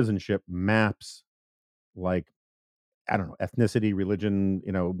partisanship maps, like, I don't know, ethnicity, religion,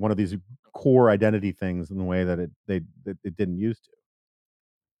 one of these core identity things in the way that it didn't used to.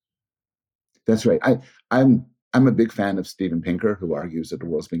 That's right. I'm a big fan of Steven Pinker, who argues that the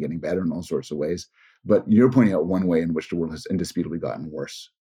world's been getting better in all sorts of ways. But you're pointing out one way in which the world has indisputably gotten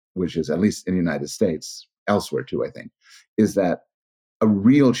worse, which is, at least in the United States, elsewhere too, I think, is that a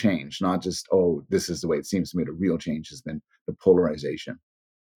real change, not just, oh, this is the way it seems to me, the real change has been the polarization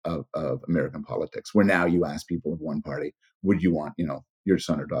of American politics, where now you ask people of one party, would you want, your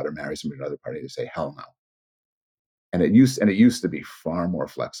son or daughter marry somebody in another party? They say, hell no. And it used to be far more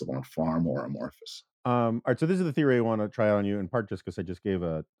flexible and far more amorphous. All right, so this is the theory I want to try on you, in part just because I just gave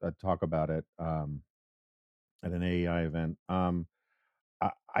a talk about it at an AEI event.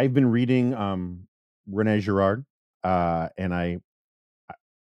 I've been reading Rene Girard, and I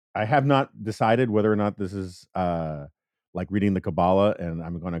have not decided whether or not this is like reading the Kabbalah, and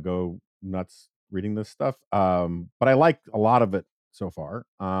I'm going to go nuts reading this stuff. But I like a lot of it so far,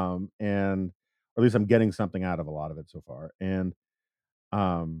 and or at least I'm getting something out of a lot of it so far. And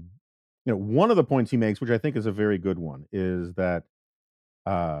um, one of the points he makes, which I think is a very good one, is that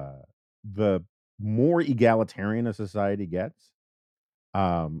uh, the more egalitarian a society gets,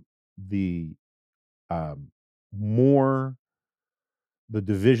 um, the more the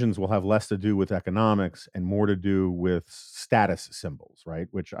divisions will have less to do with economics and more to do with status symbols, right?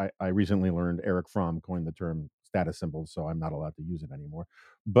 Which I recently learned Eric Fromm coined the term status symbols, so I'm not allowed to use it anymore.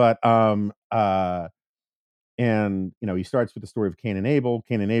 But and he starts with the story of Cain and Abel.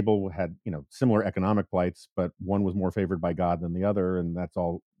 Cain and Abel had similar economic plights, but one was more favored by God than the other, and that's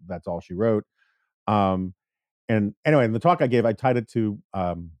all she wrote. Um, and anyway, in the talk I gave, I tied it to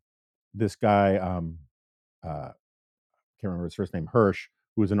this guy. Uh, can't remember his first name, Hirsch,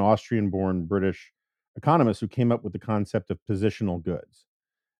 who was an Austrian-born British economist who came up with the concept of positional goods.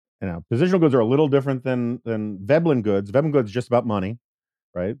 Positional goods are a little different than Veblen goods. Veblen goods is just about money,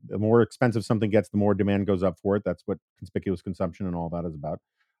 right? The more expensive something gets, the more demand goes up for it. That's what conspicuous consumption and all that is about.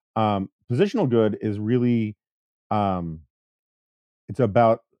 Positional good is really, um, it's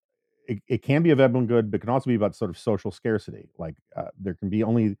about, it can be a Veblen good, but can also be about sort of social scarcity. Like there can be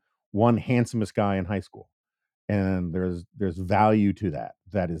only one handsomest guy in high school, and there's value to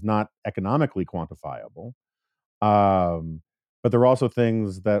that is not economically quantifiable. um but there are also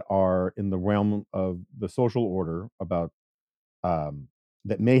things that are in the realm of the social order about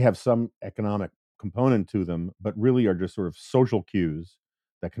that may have some economic component to them, but really are just sort of social cues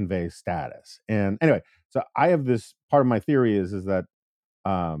that convey status. And anyway, so I have this part of my theory is that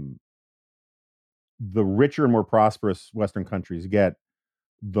um the richer and more prosperous Western countries get,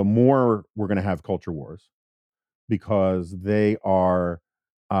 the more we're going to have culture wars, because they are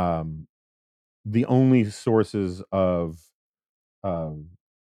the only sources um,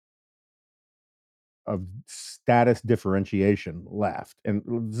 of status differentiation left.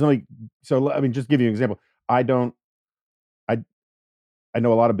 And so I mean, just give you an example. I don't. I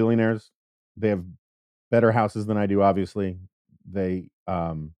know a lot of billionaires. They have better houses than I do. Obviously, they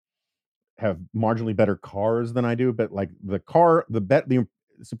have marginally better cars than I do. But like the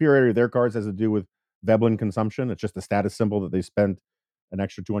superiority of their cars has to do with Veblen consumption. It's just a status symbol that they spent an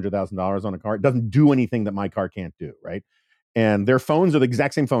extra $200,000 on a car. It doesn't do anything that my car can't do, right? And their phones are the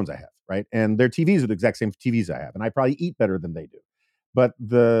exact same phones I have, right? And their TVs are the exact same TVs I have, and I probably eat better than they do. But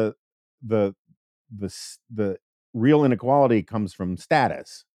the the the real inequality comes from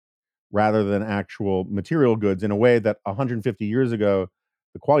status rather than actual material goods, in a way that 150 years ago,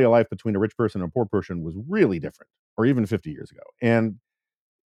 the quality of life between a rich person and a poor person was really different, or even 50 years ago. And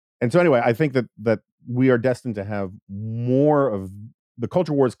so anyway, I think that we are destined to have more of the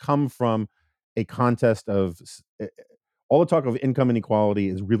culture wars come from a contest of all the talk of income inequality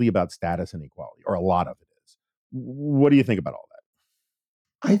is really about status inequality, or a lot of it is. What do you think about all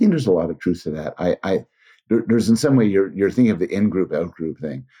that? I think there's a lot of truth to that. There's in some way you're thinking of the in-group out-group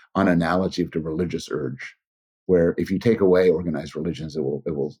thing on analogy to religious urge, where if you take away organized religions, it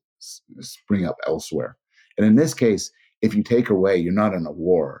will spring up elsewhere. And in this case, if you take away, you're not in a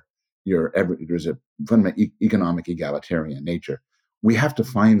war. There's a fundamental economic egalitarian nature. We have to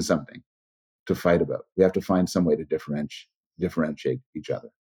find something to fight about. We have to find some way to differentiate each other.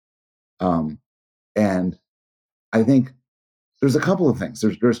 And I think there's a couple of things.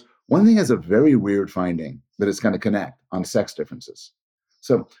 There's one thing is a very weird finding that is going to connect on sex differences.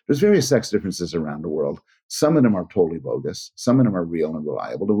 So there's various sex differences around the world. Some of them are totally bogus. Some of them are real and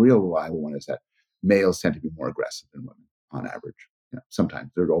reliable. The real reliable one is that males tend to be more aggressive than women on average.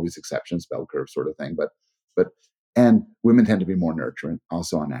 Sometimes there are always exceptions, bell curve sort of thing, and women tend to be more nurturing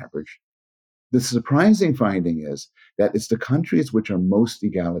also on average. The surprising finding is that it's the countries which are most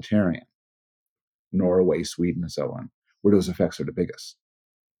egalitarian, Norway, Sweden, and so on, where those effects are the biggest.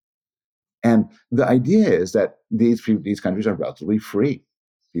 And the idea is that these countries are relatively free.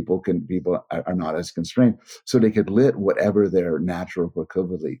 People are not as constrained, so they could let whatever their natural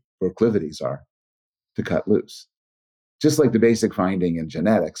proclivities are to cut loose. Just like the basic finding in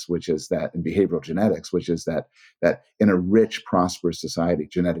genetics, which is that in behavioral genetics, which is that in a rich, prosperous society,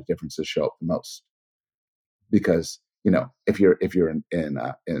 genetic differences show up the most. Because if you're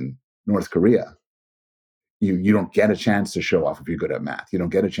in North Korea, you don't get a chance to show off if you're good at math. You don't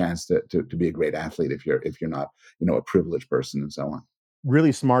get a chance to be a great athlete if you're not a privileged person and so on.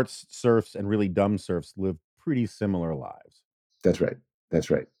 Really smart serfs and really dumb serfs live pretty similar lives. That's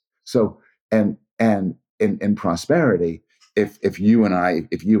right. So and in prosperity, if you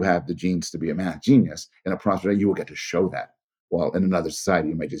have the genes to be a math genius, in a prosperity you will get to show that. While in another society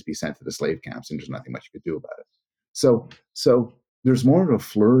you might just be sent to the slave camps and there's nothing much you could do about it. So there's more of a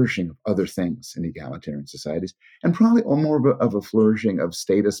flourishing of other things in egalitarian societies, and probably more of a flourishing of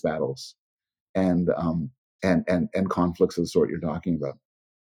status battles and conflicts of the sort you're talking about.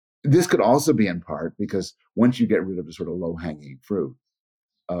 This could also be in part because once you get rid of the sort of low-hanging fruit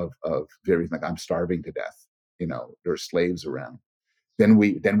of various, like I'm starving to death, there are slaves around, then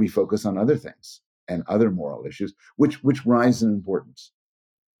we focus on other things and other moral issues, which rise in importance.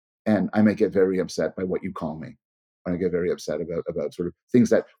 And I may get very upset by what you call me. I get very upset about sort of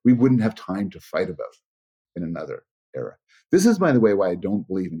things that we wouldn't have time to fight about in another era. This is, by the way, why I don't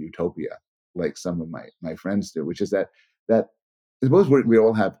believe in utopia, like some of my friends do, which is that I suppose we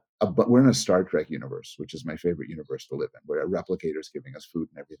all have, but we're in a Star Trek universe, which is my favorite universe to live in, where a replicator is giving us food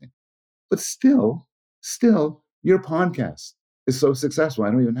and everything. But still, your podcast is so successful.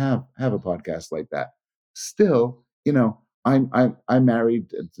 I don't even have a podcast like that. Still, I'm married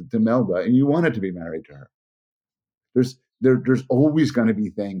to Melba, and you wanted to be married to her. There's always going to be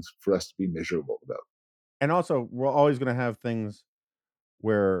things for us to be miserable about. And also, we're always going to have things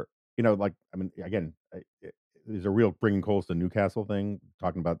where, like, I mean, again, there's a real bringing coals to Newcastle thing,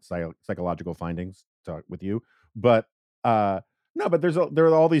 talking about psychological findings with you. But no, but there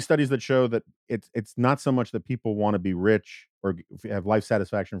are all these studies that show that it's not so much that people want to be rich or have life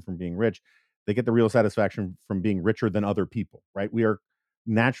satisfaction from being rich. They get the real satisfaction from being richer than other people, right? We are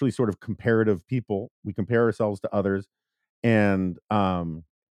naturally sort of comparative people. We compare ourselves to others, and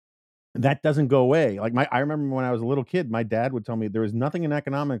that doesn't go away. Like I remember when I was a little kid, my dad would tell me there is nothing in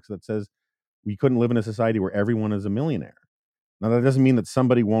economics that says we couldn't live in a society where everyone is a millionaire. Now that doesn't mean that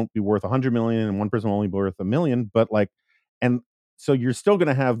somebody won't be worth 100 million and one person will only be worth $1 million, but and So you're still going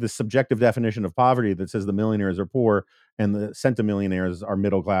to have this subjective definition of poverty that says the millionaires are poor and the centimillionaires are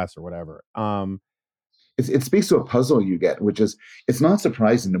middle class or whatever. It speaks to a puzzle you get, which is it's not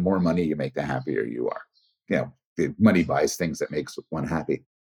surprising the more money you make, the happier you are. The money buys things that makes one happy.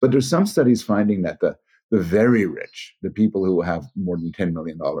 But there's some studies finding that the very rich, the people who have more than $10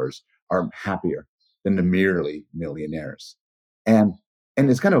 million, are happier than the merely millionaires. And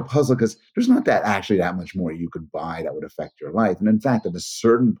it's kind of a puzzle because there's not that much more you could buy that would affect your life. And in fact, at a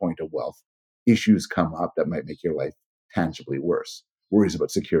certain point of wealth, issues come up that might make your life tangibly worse. Worries about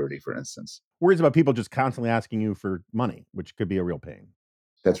security, for instance. Worries about people just constantly asking you for money, which could be a real pain.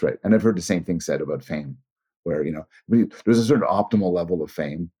 That's right. And I've heard the same thing said about fame, where, there's a certain optimal level of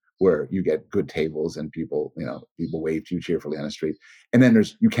fame where you get good tables and people wave to you cheerfully on the street. And then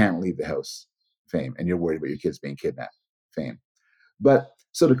there's, you can't leave the house fame, and you're worried about your kids being kidnapped fame. But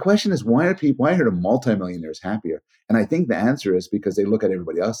so the question is, why are the multimillionaires happier? And I think the answer is because they look at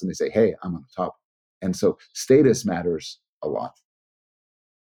everybody else and they say, hey, I'm on the top. And so status matters a lot.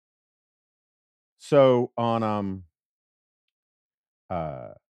 So on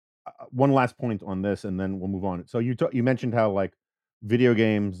one last point on this, and then we'll move on. So you mentioned how like video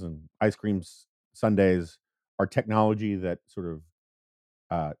games and ice cream sundaes are technology that sort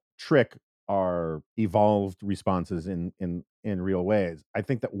of trick our evolved responses in real ways. I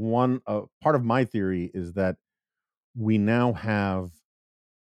think that one part of my theory is that we now have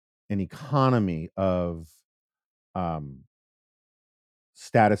an economy of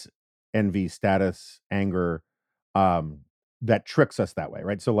status envy, status anger, that tricks us that way,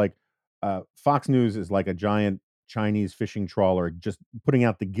 right? So like Fox News is like a giant Chinese fishing trawler just putting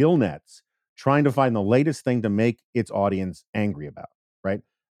out the gill nets, trying to find the latest thing to make its audience angry about, right?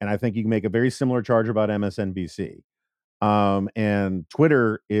 And I think you can make a very similar charge about MSNBC. And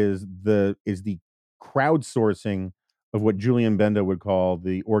Twitter is the crowdsourcing of what Julian Benda would call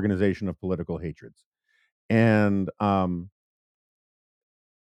the organization of political hatreds. And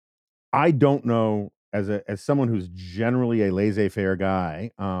I don't know, as someone who's generally a laissez-faire guy,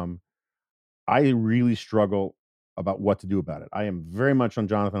 I really struggle about what to do about it. I am very much on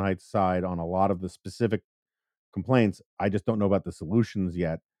Jonathan Haidt's side on a lot of the specific complaints. I just don't know about the solutions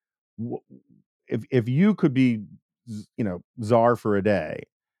yet. If you could be, czar for a day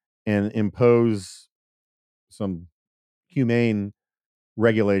and impose some humane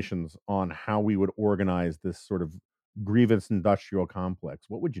regulations on how we would organize this sort of grievance industrial complex,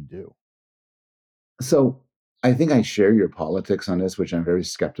 what would you do? So I think I share your politics on this, which I'm very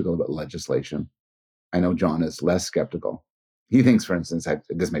skeptical about legislation. I know John is less skeptical. He thinks, for instance,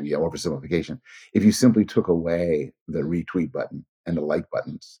 this may be an oversimplification. If you simply took away the retweet button and the like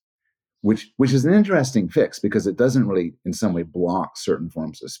buttons, which is an interesting fix because it doesn't really, in some way, block certain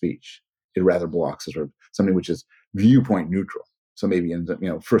forms of speech. It rather blocks sort of something which is viewpoint neutral. So maybe ends up,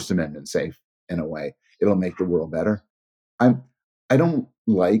 First Amendment safe in a way. It'll make the world better. I don't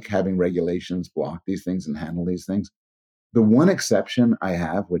like having regulations block these things and handle these things. The one exception I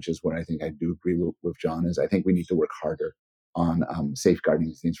have, which is what I think I do agree with John, is I think we need to work harder on safeguarding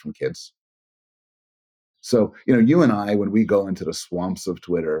these things from kids. So, you and I, when we go into the swamps of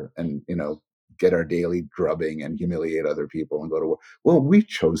Twitter and, get our daily drubbing and humiliate other people and go to work, well, we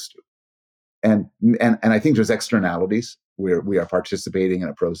chose to. And I think there's externalities where we are participating in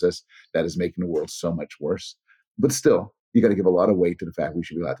a process that is making the world so much worse. But still, you got to give a lot of weight to the fact we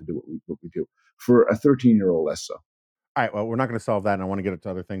should be allowed to do what we do. For a 13-year-old, less so. All right. Well, we're not going to solve that, and I want to get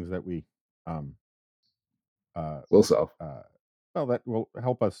into other things that we will solve. Well, that will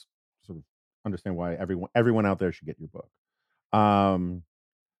help us sort of understand why everyone out there should get your book.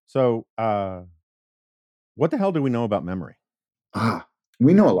 So, what the hell do we know about memory?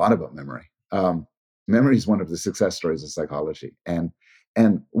 We know a lot about memory. Memory is one of the success stories of psychology, and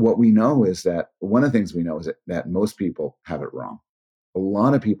what we know is that one of the things we know is that most people have it wrong. A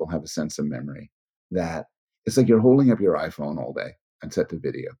lot of people have a sense of memory that it's like you're holding up your iPhone all day and set to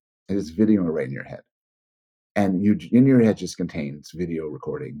video, and it's videoing right in your head. And in your head just contains video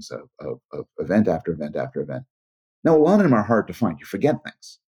recordings of event after event after event. Now, a lot of them are hard to find. You forget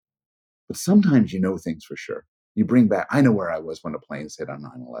things. But sometimes you know things for sure. You bring back, I know where I was when the planes hit on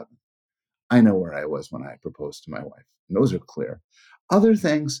 9/11. I know where I was when I proposed to my wife. And those are clear. Other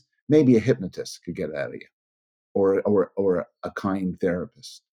things, maybe a hypnotist could get out of you, or a kind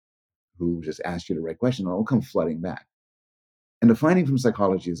therapist who just asks you the right question, and it'll come flooding back. And the finding from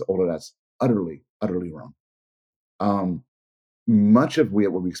psychology is all of that's utterly, utterly wrong. Much of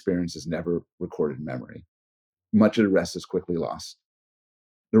what we experience is never recorded in memory. Much of the rest is quickly lost.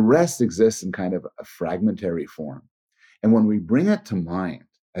 The rest exists in kind of a fragmentary form. And when we bring it to mind,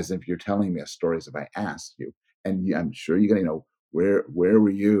 as if you're telling me a story, as if I asked you, and I'm sure you're going to, where were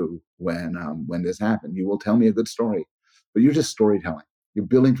you when this happened? You will tell me a good story, but you're just storytelling. You're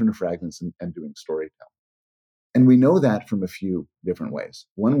building from the fragments and doing storytelling. And we know that from a few different ways.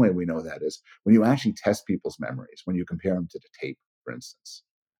 One way we know that is when you actually test people's memories, when you compare them to the tape, for instance,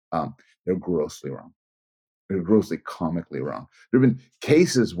 they're grossly wrong. They're grossly comically wrong. There have been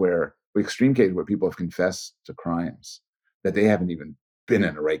cases where, extreme cases where people have confessed to crimes that they haven't even been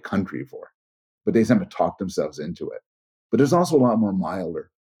in the right country for, but they somehow talk themselves into it. But there's also a lot more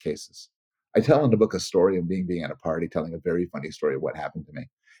milder cases. I tell in the book a story of being at a party, telling a very funny story of what happened to me.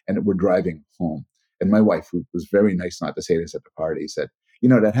 And we're driving home. And my wife, who was very nice not to say this at the party, said,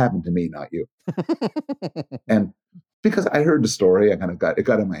 that happened to me, not you. And because I heard the story, I kind of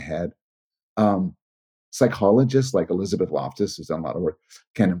got in my head. Psychologists like Elizabeth Loftus, who's done a lot of work,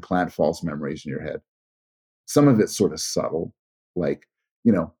 can implant false memories in your head. Some of it's sort of subtle, like,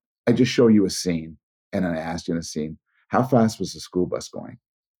 I just show you a scene, and then I asked you in a scene, how fast was the school bus going?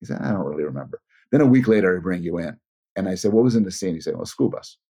 He said, I don't really remember. Then a week later, I bring you in, and I said, what was in the scene? He said, well, school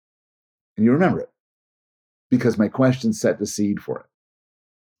bus. And you remember it because my question set the seed for it.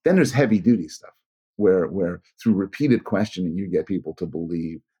 Then there's heavy duty stuff where through repeated questioning, you get people to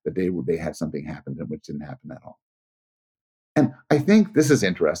believe that they had something happen to them which didn't happen at all. And I think this is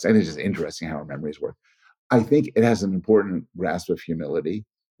interesting. It's just interesting how our memories work. I think it has an important grasp of humility.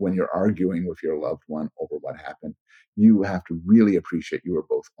 When you're arguing with your loved one over what happened, you have to really appreciate you were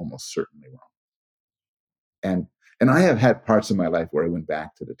both almost certainly wrong. And I have had parts of my life where I went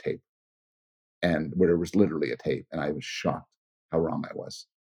back to the tape and where there was literally a tape, and I was shocked how wrong I was.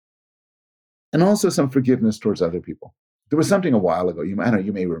 And also some forgiveness towards other people. There was something a while ago, you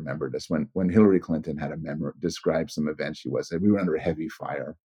may remember this, when Hillary Clinton had described some event she was at. We were under a heavy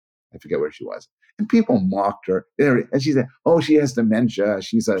fire. I forget where she was. And people mocked her. And she said, oh, she has dementia.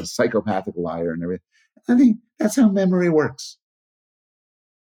 She's a psychopathic liar and everything. I think that's how memory works.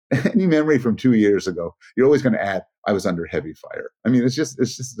 Any memory from 2 years ago, you're always going to add, I was under heavy fire. I mean, it's just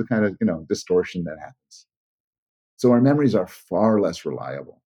the kind of, distortion that happens. So our memories are far less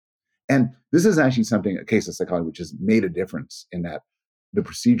reliable. And this is actually a case of psychology, which has made a difference in that the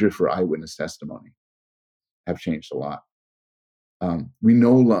procedures for eyewitness testimony have changed a lot. We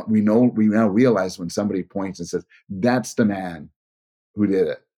now realize when somebody points and says, that's the man who did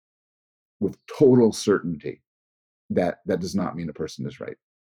it, with total certainty, that does not mean the person is right.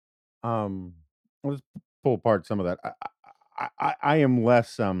 Let's pull apart some of that. I am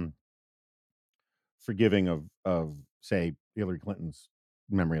less forgiving of say Hillary Clinton's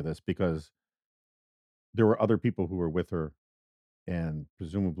memory of this, because there were other people who were with her, and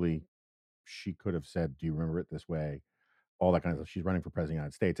presumably she could have said, do you remember it this way? All that kind of stuff. She's running for president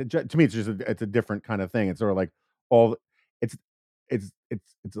of the United States. To me, it's a different kind of thing. It's sort of like all it's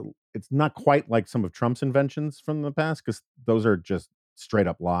it's not quite like some of Trump's inventions from the past, because those are just straight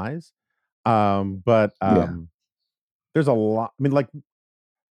up lies. But Yeah. there's a lot. I mean, like,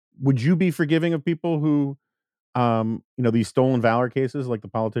 would you be forgiving of people who, these stolen valor cases, like the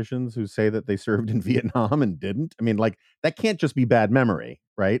politicians who say that they served in Vietnam and didn't? I mean, like, that can't just be bad memory,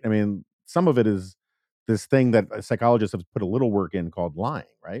 right? I mean, some of it is this thing that psychologists have put a little work in called lying,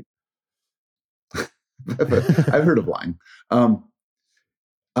 right? I've heard of lying.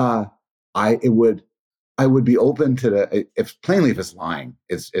 I would be open to if it's lying,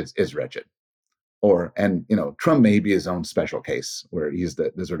 it's wretched. And Trump may be his own special case, where he's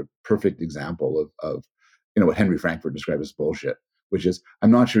the sort of perfect example of what Henry Frankfurt described as bullshit, which is,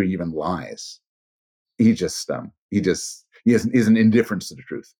 I'm not sure he even lies. He has an indifference to the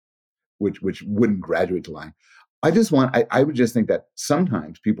truth, which wouldn't graduate to lying. I would just think that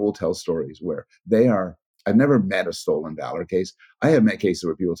sometimes people will tell stories where I've never met a stolen valor case. I have met cases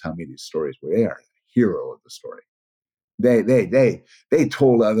where people tell me these stories where they are the hero of the story. They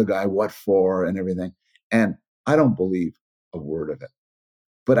told the other guy what for and everything. And I don't believe a word of it.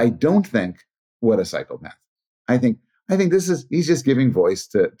 But I don't think, what a psychopath. I think he's just giving voice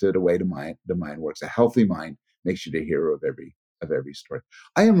to the way the mind works. A healthy mind makes you the hero of every story.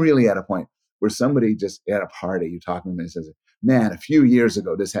 I am really at a point where somebody just at a party, you talk to them and says, man, a few years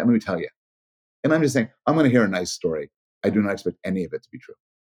ago this happened, let me tell you. And I'm just saying, I'm going to hear a nice story. I do not expect any of it to be true.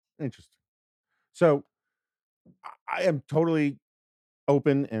 Interesting. So I am totally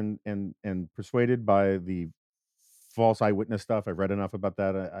open and persuaded by the false eyewitness stuff. I've read enough about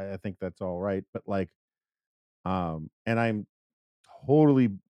that. I think that's all right. But like, and I'm totally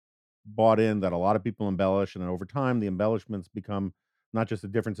bought in that a lot of people embellish, and then over time the embellishments become not just a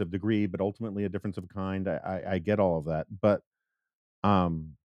difference of degree, but ultimately a difference of kind. I get all of that, but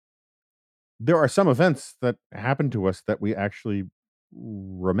there are some events that happen to us that we actually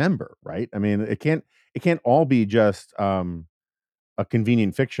remember, right? I mean, it can't all be just a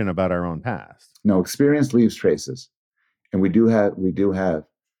convenient fiction about our own past. No, experience leaves traces, and we do have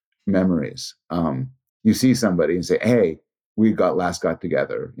memories. You see somebody and say, "Hey, we last got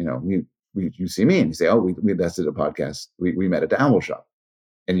together." You see me and you say, "Oh, we that's did a podcast. We met at the Owl Shop,"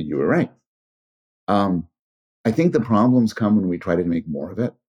 and you were right. I think the problems come when we try to make more of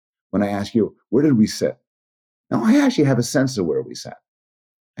it. When I ask you, where did we sit? Now, I actually have a sense of where we sat.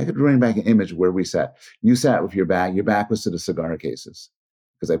 I could bring back an image of where we sat. You sat with your back was to the cigar cases,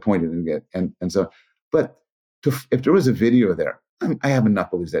 because I pointed and so. But if there was a video there, I have enough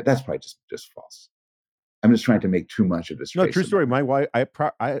beliefs that's probably just false. I'm just trying to make too much of this. No, true story. My wife,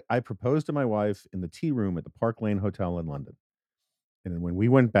 I proposed to my wife in the tea room at the Park Lane Hotel in London, and then when we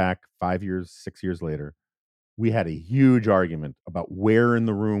went back 6 years later, we had a huge argument about where in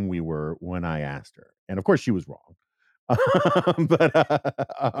the room we were when I asked her, and of course she was wrong.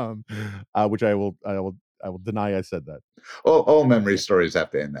 Which I will deny I said that. All memory stories have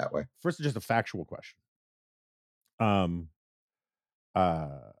to end that way. First, just a factual question. I'll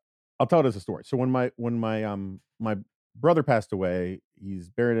tell it as a story. So when my brother passed away, he's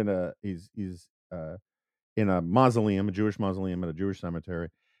buried in a mausoleum, a Jewish mausoleum at a Jewish cemetery,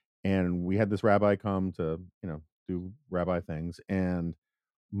 and we had this rabbi come to do rabbi things, and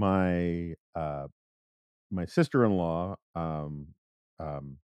my sister-in-law,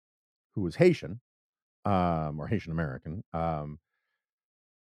 who was Haitian, or Haitian American,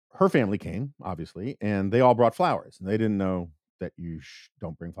 her family came, obviously, and they all brought flowers, and they didn't know that you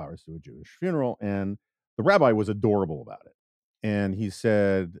don't bring flowers to a Jewish funeral. And the rabbi was adorable about it, and he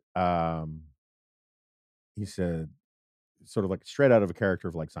said, sort of like straight out of a character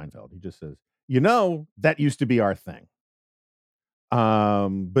of like Seinfeld, he just says, that used to be our thing.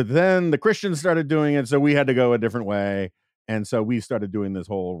 But then the Christians started doing it, so we had to go a different way. And so we started doing this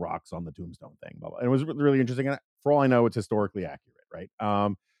whole rocks on the tombstone thing. Blah, blah. And it was really interesting. And for all I know, it's historically accurate, right?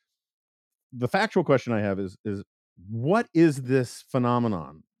 The factual question I have is what is this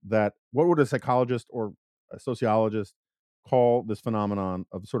phenomenon what would a psychologist or a sociologist call this phenomenon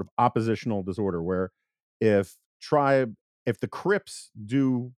of sort of oppositional disorder, where if the Crips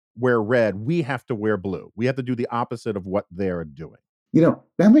wear red, we have to wear blue. We have to do the opposite of what they're doing.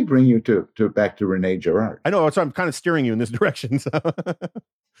 That may bring you back to Rene Girard. I know, so I'm kind of steering you in this direction. So.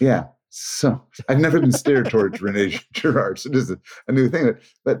 Yeah. So I've never been steered towards Rene Girard. So this is a new thing.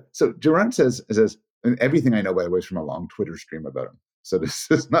 But so Girard says, and everything I know, by the way, is from a long Twitter stream about him. So this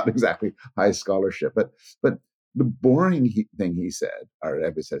is not exactly high scholarship, but the boring thing he said, or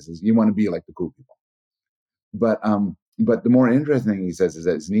Ebbe says, is you want to be like the cool people. But the more interesting thing he says is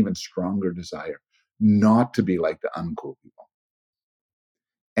that it's an even stronger desire not to be like the uncool people.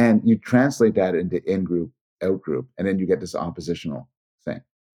 And you translate that into in-group, out-group, and then you get this oppositional thing,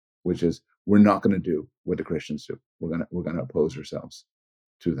 which is we're not going to do what the Christians do. We're going to oppose ourselves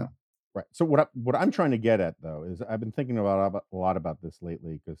to them. Right. So what I'm trying to get at, though, is I've been thinking a lot about this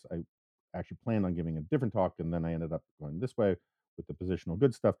lately, because I actually planned on giving a different talk, and then I ended up going this way with the positional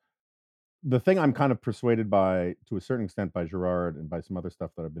good stuff. The thing I'm kind of persuaded by, to a certain extent, by Girard and by some other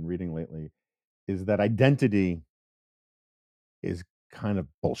stuff that I've been reading lately, is that identity is kind of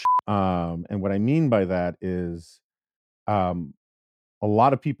bullshit. And what I mean by that is a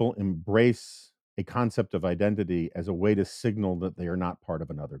lot of people embrace a concept of identity as a way to signal that they are not part of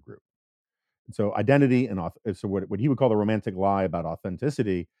another group. So identity and so what he would call the romantic lie about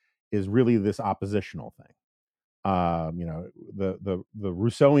authenticity is really this oppositional thing. The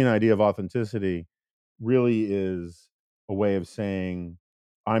Rousseauian idea of authenticity really is a way of saying,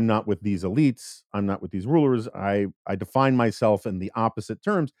 I'm not with these elites, I'm not with these rulers, I define myself in the opposite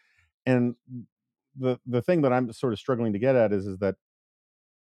terms. And the thing that I'm sort of struggling to get at is that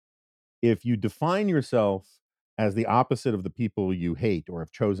if you define yourself as the opposite of the people you hate or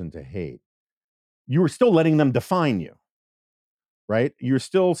have chosen to hate, you are still letting them define you, right? You're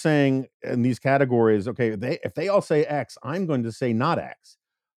still saying in these categories, okay, if they all say X, I'm going to say not X.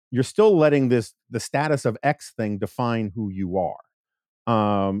 You're still letting the status of X thing define who you are.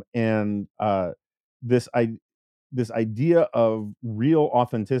 This idea of real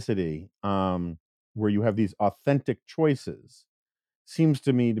authenticity, where you have these authentic choices, seems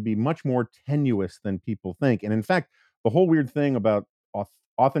to me to be much more tenuous than people think. And in fact, the whole weird thing about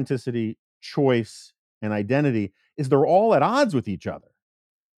authenticity, choice, and identity is they're all at odds with each other,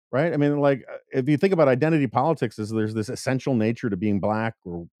 right? I mean, like, if you think about identity politics, there's this essential nature to being black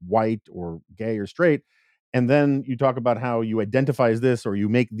or white or gay or straight, and then you talk about how you identify as this or you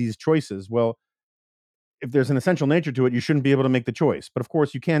make these choices. Well, if there's an essential nature to it, you shouldn't be able to make the choice. But of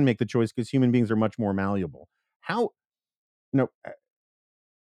course, you can make the choice because human beings are much more malleable. How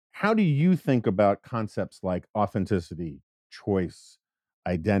do you think about concepts like authenticity, choice,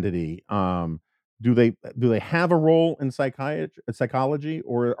 identity. Do they have a role in psychology,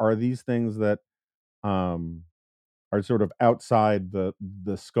 or are these things that um, are sort of outside the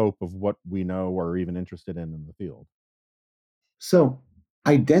scope of what we know or even interested in the field? So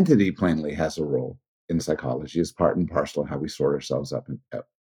identity plainly has a role in psychology as part and parcel of how we sort ourselves up and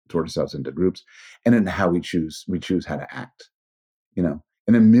sort ourselves into groups, and in how we choose how to act.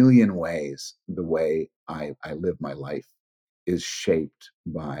 In a million ways, the way I live my life is shaped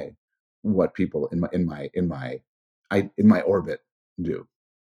by what people in my orbit do.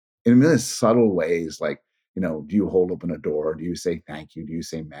 In a million subtle ways, like, do you hold open a door? Do you say thank you? Do you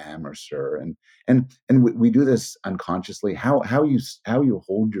say ma'am or sir? And we do this unconsciously. How you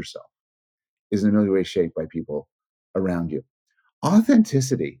hold yourself is in a million ways shaped by people around you.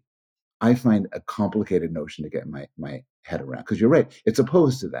 Authenticity, I find a complicated notion to get my head around, because you're right, it's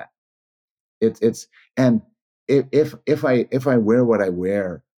opposed to that. It's and if I wear what I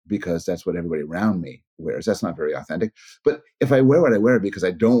wear because that's what everybody around me wears, that's not very authentic. But if I wear what I wear because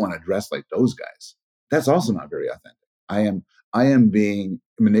I don't want to dress like those guys, that's also not very authentic. I am being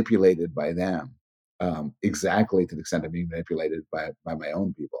manipulated by them, exactly to the extent of being manipulated by my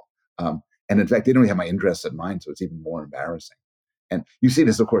own people. And in fact, they don't have my interests in mind, so it's even more embarrassing. And you see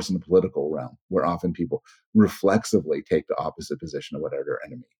this, of course, in the political realm, where often people reflexively take the opposite position of whatever their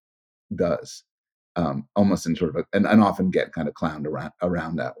enemy does, almost in sort of and often get kind of clowned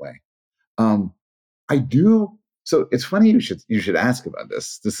around that way. Um, I do. So it's funny you should ask about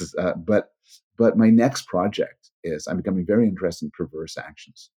this. This is but my next project is, I'm becoming very interested in perverse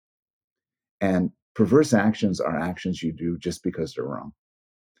actions. And perverse actions are actions you do just because they're wrong.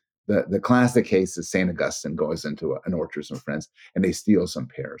 The classic case is Saint Augustine goes into an orchard with some friends, and they steal some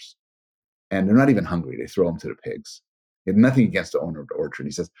pears, and they're not even hungry. They throw them to the pigs. He had nothing against the owner of the orchard.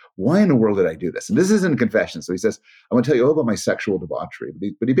 He says, "Why in the world did I do this?" And this isn't a confession. So he says, "I'm going to tell you all about my sexual debauchery."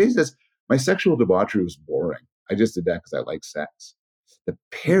 But he basically says, "My sexual debauchery was boring. I just did that because I like sex. The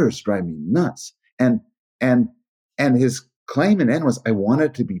pears drive me nuts." And and his claim and end was, "I want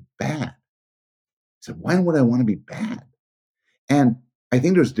it to be bad." He said, "Why would I want to be bad?" And I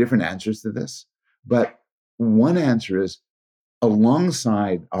think there's different answers to this. But one answer is,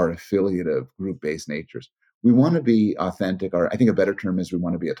 alongside our affiliative group-based natures, we want to be authentic, or I think a better term is we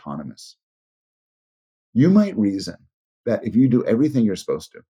want to be autonomous. You might reason that if you do everything you're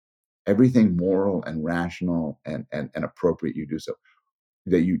supposed to, everything moral and rational and appropriate, you do so,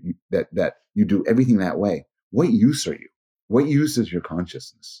 that you do everything that way, what use are you? What use is your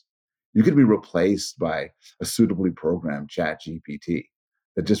consciousness? You could be replaced by a suitably programmed chat GPT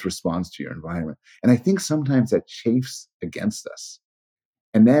that just responds to your environment. And I think sometimes that chafes against us.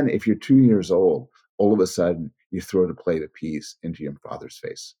 And then if you're 2 years old, all of a sudden you throw a plate of peas into your father's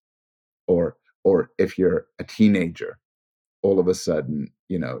face. Or if you're a teenager, all of a sudden,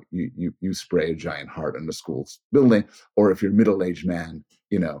 you spray a giant heart on the school's building. Or if you're a middle-aged man,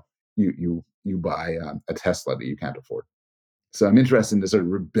 you buy a Tesla that you can't afford. So I'm interested in this sort of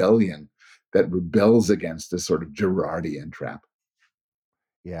rebellion that rebels against this sort of Girardian trap.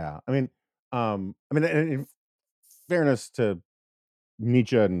 Yeah, in fairness to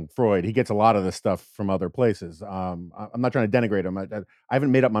Nietzsche and Freud, he gets a lot of this stuff from other places. I'm not trying to denigrate him. I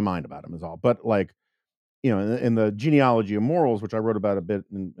haven't made up my mind about him, is all. But like, in the genealogy of morals, which I wrote about a bit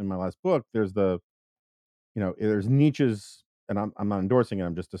in my last book, there's Nietzsche's, and I'm not endorsing it.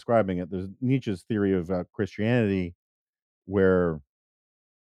 I'm just describing it. There's Nietzsche's theory of Christianity, where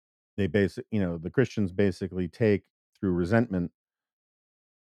the Christians basically take, through resentment,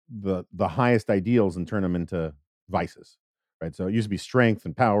 the highest ideals and turn them into vices, right? So it used to be strength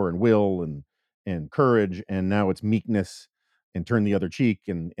and power and will and courage, and now it's meekness and turn the other cheek.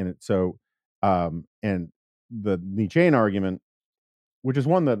 And the Nietzschean argument, which is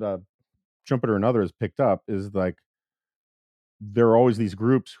one that Schumpeter and others picked up, is like there are always these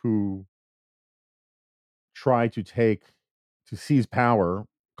groups who try to seize power,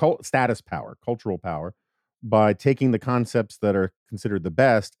 status power, cultural power, by taking the concepts that are considered the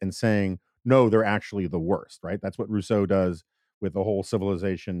best and saying, no, they're actually the worst, right? That's what Rousseau does with the whole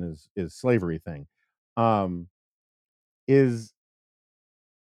civilization is slavery thing. Um, is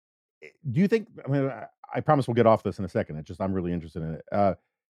Do you think? I promise we'll get off this in a second. I'm really interested in it.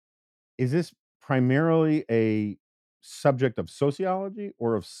 Is this primarily a subject of sociology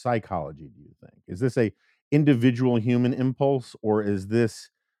or of psychology, do you think? Is this a individual human impulse, or is this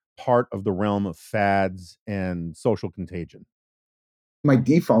part of the realm of fads and social contagion? My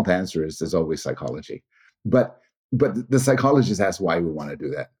default answer is always psychology. But the psychologist asks why we want to do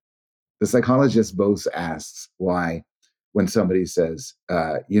that. The psychologist both asks why, when somebody says,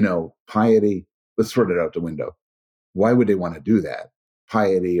 piety, let's throw it out the window. Why would they want to do that?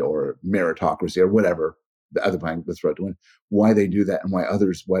 Piety or meritocracy or whatever the other kind let's throw it to win. Why they do that and why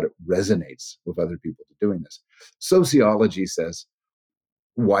it resonates with other people to doing this. Sociology says,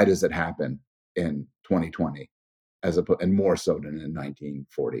 why does it happen in 2020 and more so than in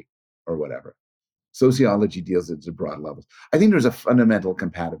 1940 or whatever? Sociology deals at broad levels. I think there's a fundamental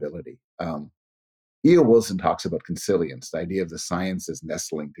compatibility. E.O. Wilson talks about consilience, the idea of the sciences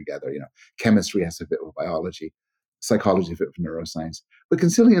nestling together. Chemistry has to fit with biology, psychology fit with neuroscience, but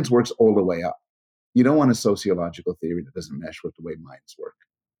consilience works all the way up. You don't want a sociological theory that doesn't mesh with the way minds work.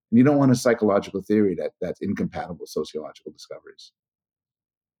 And you don't want a psychological theory that's incompatible with sociological discoveries.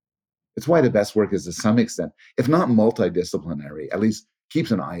 It's why the best work is, to some extent, if not multidisciplinary, at least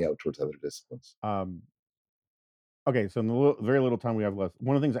keeps an eye out towards other disciplines. Okay, so in the very little time we have left,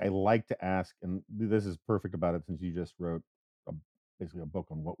 one of the things I like to ask, and this is perfect about it since you just wrote basically a book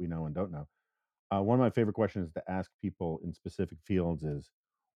on what we know and don't know. One of my favorite questions to ask people in specific fields is,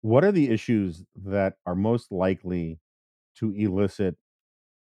 what are the issues that are most likely to elicit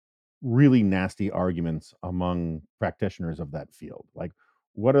really nasty arguments among practitioners of that field? Like,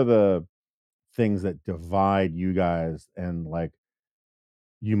 what are the things that divide you guys? And like,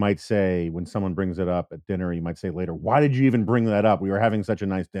 you might say when someone brings it up at dinner, you might say later, why did you even bring that up? We were having such a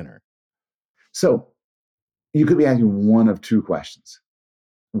nice dinner. So you could be asking one of two questions.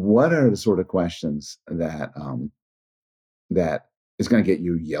 What are the sort of questions that that is going to get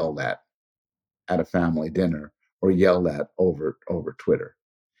you yelled at a family dinner or yelled at over Twitter?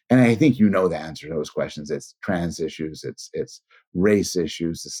 And I think you know the answer to those questions. It's trans issues, it's race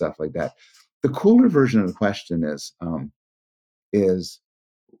issues, and stuff like that. The cooler version of the question is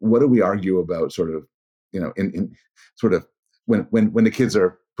what do we argue about? Sort of, in sort of when the kids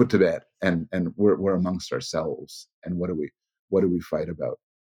are put to bed and we're amongst ourselves, and what do we fight about?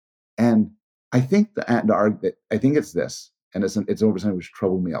 And I think I think it's this, and it's over something which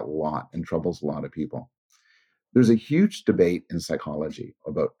troubled me a lot and troubles a lot of people. There's a huge debate in psychology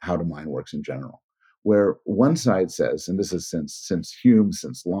about how the mind works in general, where one side says, and this is since Hume,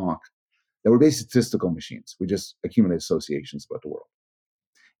 since Locke, that we're basically statistical machines. We just accumulate associations about the world.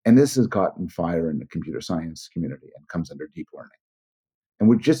 And this has gotten fire in the computer science community and comes under deep learning. And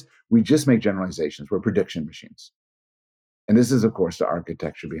we just make generalizations. We're prediction machines. And this is, of course, the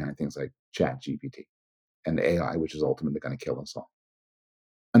architecture behind things like ChatGPT and AI, which is ultimately going to kill us all.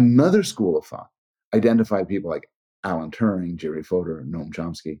 Another school of thought identified people like Alan Turing, Jerry Fodor, Noam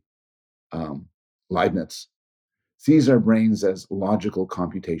Chomsky, Leibniz, sees our brains as logical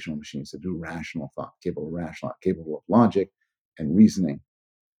computational machines that do rational thought, capable of logic and reasoning.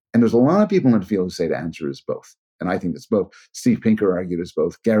 And there's a lot of people in the field who say the answer is both. And I think it's both. Steve Pinker argued it's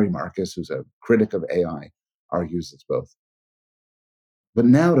both. Gary Marcus, who's a critic of AI, argues it's both. But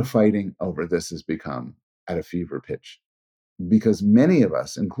now the fighting over this has become at a fever pitch, because many of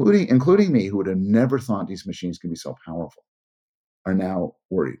us, including me, who would have never thought these machines could be so powerful, are now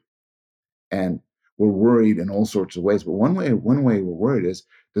worried. And we're worried in all sorts of ways. But one way we're worried is,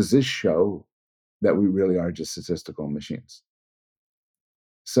 does this show that we really are just statistical machines?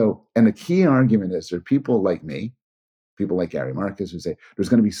 So, and the key argument is, there are people like me, people like Gary Marcus, who say there's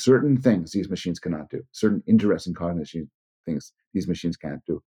going to be certain things these machines cannot do, certain interesting cognitive things these machines can't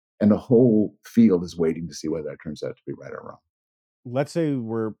do. And the whole field is waiting to see whether that turns out to be right or wrong. Let's say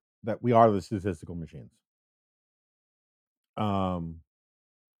we are the statistical machines.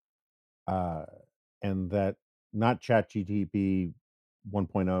 And that not ChatGPT 1.0,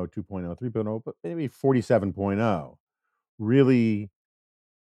 2.0, 3.0, but maybe 47.0 really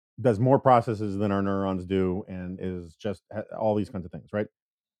does more processes than our neurons do, and is just all these kinds of things, right?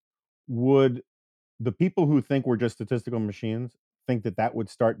 Would the people who think we're just statistical machines think that would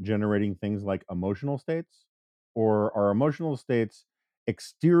start generating things like emotional states? Or are emotional states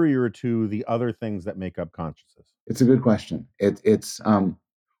exterior to the other things that make up consciousness? It's a good question. If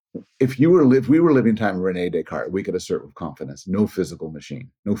we were living time of Rene Descartes, we could assert with confidence, no physical machine,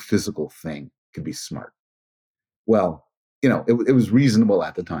 no physical thing could be smart. Well, it was reasonable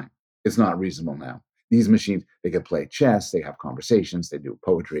at the time. It's not reasonable now. These machines, they can play chess, they have conversations, they do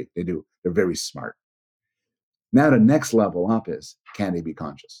poetry, they're very smart. Now the next level up is, can they be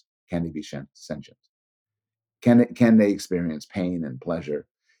conscious? Can they be sentient? Can they experience pain and pleasure?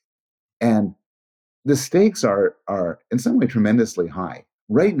 And the stakes are in some way tremendously high.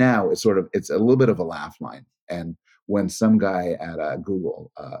 Right now, it's a little bit of a laugh line. And when some guy at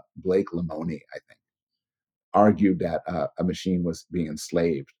Google, Blake Lemoine, I think, argued that a machine was being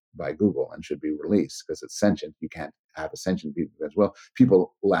enslaved by Google and should be released because it's sentient, you can't have a sentient being as well,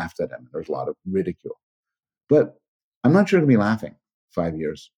 people laughed at him. There's a lot of ridicule. But I'm not sure to be laughing 5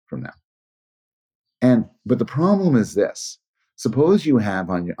 years from now. But the problem is this: suppose you have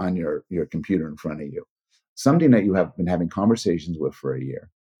on your computer in front of you something that you have been having conversations with for a year,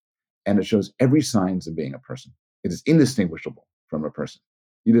 and it shows every signs of being a person. It is indistinguishable from a person.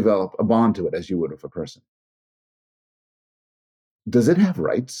 You develop a bond to it as you would with a person. Does it have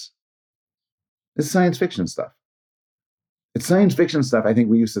rights? It's science fiction stuff. It's science fiction stuff. I think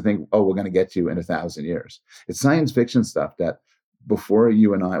we used to think, oh, we're going to get you in 1,000 years. It's science fiction stuff that before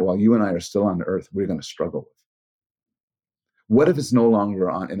you and I, while you and I are still on Earth, we're going to struggle with. What if it's no longer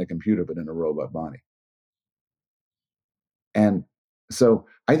in a computer, but in a robot body? And so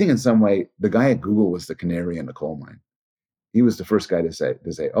I think in some way, the guy at Google was the canary in the coal mine. He was the first guy to say,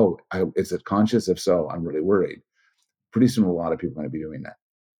 oh, is it conscious? If so, I'm really worried. Pretty soon, a lot of people are going to be doing that.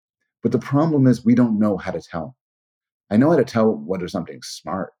 But the problem is we don't know how to tell. I know how to tell whether something's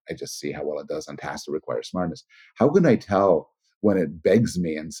smart. I just see how well it does on tasks that require smartness. How can I tell when it begs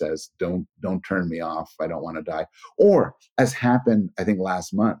me and says, don't turn me off, I don't want to die? Or, as happened, I think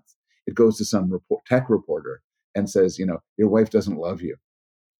last month, it goes to some tech reporter and says, your wife doesn't love you.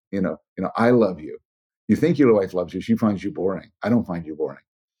 I love you. You think your wife loves you. She finds you boring. I don't find you boring.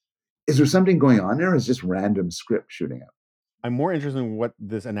 Is there something going on there, or is just random script shooting out? I'm more interested in what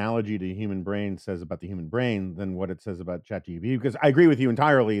this analogy to human brain says about the human brain than what it says about ChatGPT, because I agree with you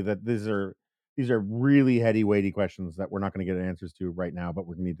entirely that these are really heady, weighty questions that we're not going to get answers to right now, but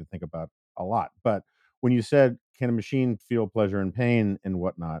we're going to need to think about a lot. But when you said, can a machine feel pleasure and pain and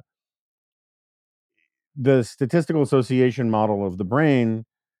whatnot, the statistical association model of the brain,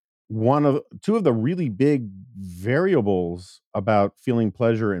 two of the really big variables about feeling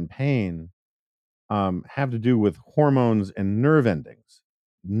pleasure and pain have to do with hormones and nerve endings,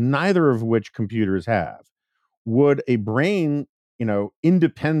 neither of which computers have. Would a brain,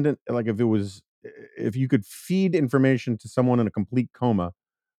 independent, like if you could feed information to someone in a complete coma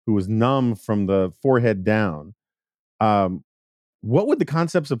who was numb from the forehead down, what would the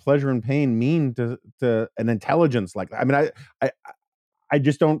concepts of pleasure and pain mean to an intelligence like that? I mean, I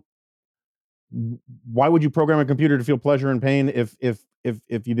just don't. Why would you program a computer to feel pleasure and pain if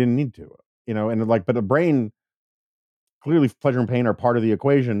you didn't need to? But a brain, clearly pleasure and pain are part of the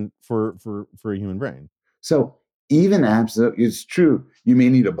equation for a human brain. So even absolutely, it's true, you may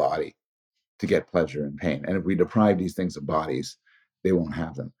need a body to get pleasure and pain. And if we deprive these things of bodies, they won't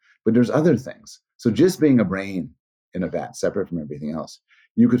have them. But there's other things. So just being a brain in a vat, separate from everything else,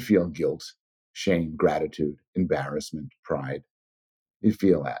 you could feel guilt, shame, gratitude, embarrassment, pride. You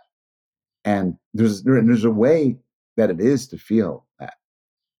feel that. And there's a way that it is to feel that.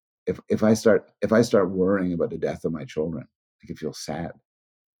 If I start worrying about the death of my children, I can feel sad.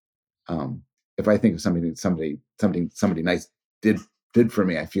 If I think of somebody nice did for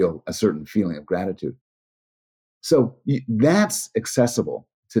me, I feel a certain feeling of gratitude. So that's accessible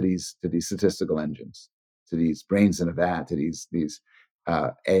to these statistical engines, to these brains in a vat, to these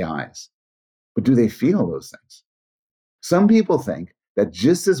AIs. But do they feel those things? Some people think that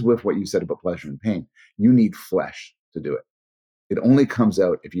just as with what you said about pleasure and pain, you need flesh to do it. It only comes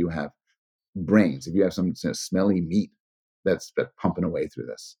out if you have brains, if you have some smelly meat that's pumping away through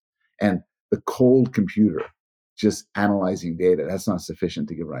this. And the cold computer just analyzing data, that's not sufficient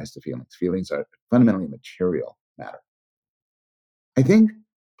to give rise to feelings. Feelings are fundamentally material matter. I think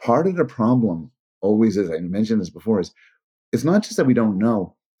part of the problem always, as I mentioned this before, is it's not just that we don't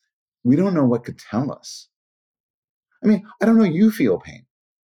know what could tell us. I mean, I don't know, you feel pain.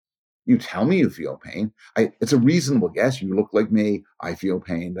 You tell me you feel pain. It's a reasonable guess. You look like me. I feel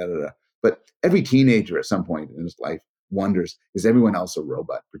pain, da, da, da. But every teenager at some point in his life wonders, is everyone else a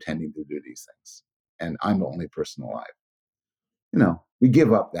robot pretending to do these things? And I'm the only person alive. We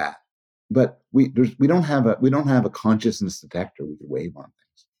give up that. But we don't have a consciousness detector we could wave on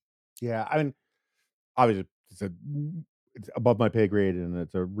things. Yeah, I mean, obviously it's above my pay grade and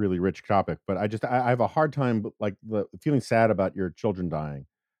it's a really rich topic, but I have a hard time like feeling sad about your children dying,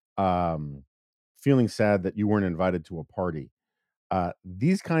 feeling sad that you weren't invited to a party.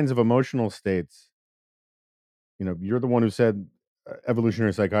 These kinds of emotional states, you're the one who said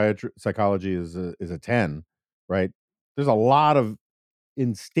evolutionary psychology is a 10, right? There's a lot of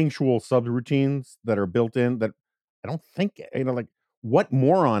instinctual subroutines that are built in that I don't think, like what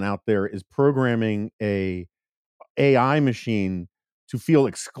moron out there is programming a AI machine to feel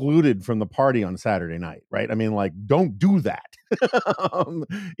excluded from the party on Saturday night, right? I mean, like, don't do that.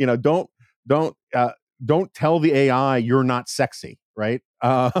 Don't tell the AI you're not sexy, right?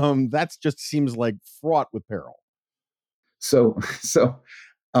 That just seems like fraught with peril. So,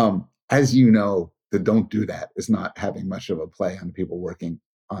 as you know, the don't do that is not having much of a play on people working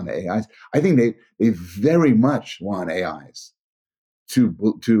on AIs. I think they very much want AIs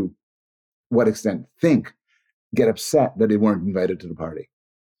to what extent think, get upset that they weren't invited to the party,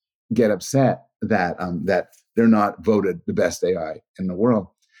 get upset that that they're not voted the best AI in the world,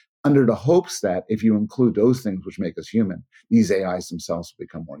 under the hopes that if you include those things which make us human, these AIs themselves will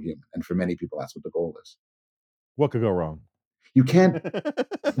become more human. And for many people, that's what the goal is. What could go wrong? You can't.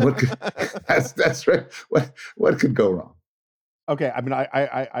 That's right. What could go wrong? Okay, I mean,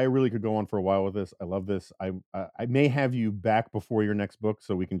 I really could go on for a while with this. I love this. I may have you back before your next book,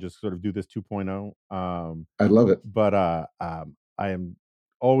 so we can just sort of do this 2.0. I'd love it. But I am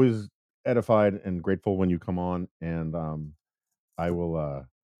always edified and grateful when you come on, and I will,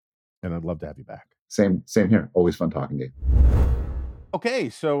 and I'd love to have you back. Same here. Always fun talking to you. Okay,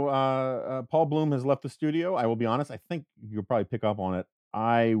 so Paul Bloom has left the studio. I will be honest. I think you'll probably pick up on it.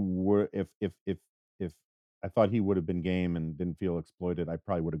 I would, if I thought he would have been game and didn't feel exploited, I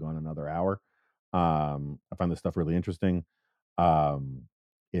probably would have gone another hour. I find this stuff really interesting.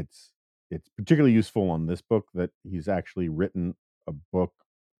 It's particularly useful on this book that he's actually written a book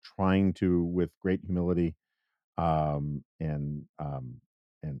trying to, with great humility, and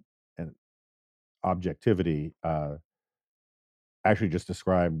objectivity, actually just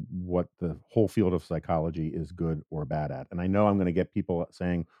describe what the whole field of psychology is good or bad at. And I know I'm going to get people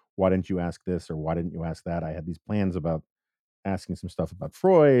saying, why didn't you ask this or why didn't you ask that? I had these plans about asking some stuff about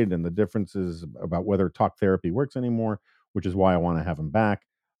Freud and the differences about whether talk therapy works anymore, which is why I want to have him back.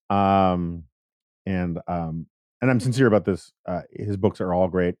 And I'm sincere about this. His books are all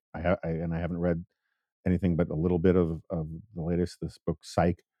great. I haven't read anything but a little bit of the latest, this book,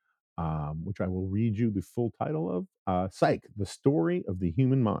 Psych, which I will read you the full title of. Psych, The Story of the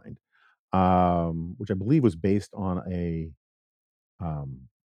Human Mind, which I believe was based on a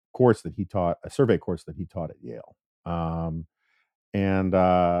course that he taught, a survey course that he taught at Yale.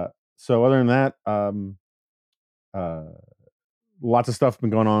 So other than that, lots of stuff been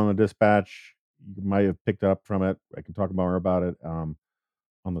going on in the Dispatch. You might have picked up from it. I can talk more about it on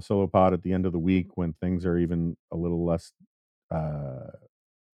the solo pod at the end of the week when things are even a little less,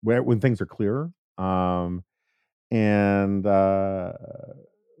 when things are clearer.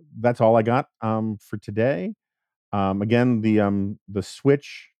 That's all I got for today. Again, the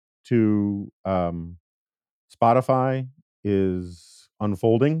switch to Spotify is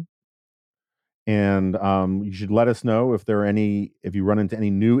unfolding, and you should let us know if you run into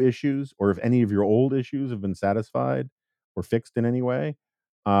any new issues or if any of your old issues have been satisfied or fixed in any way.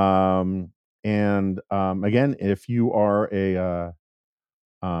 Again, if you are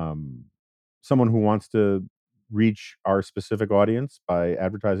someone who wants to reach our specific audience by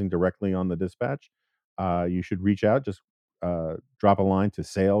advertising directly on the Dispatch, you should reach out. Just drop a line to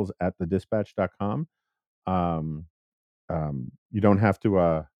sales@thedispatch.com. You don't have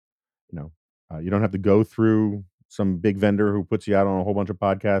to, you don't have to go through some big vendor who puts you out on a whole bunch of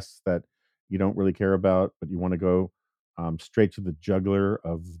podcasts that you don't really care about, but you want to go straight to the jugular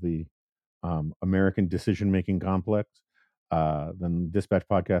of the American decision-making complex. Then Dispatch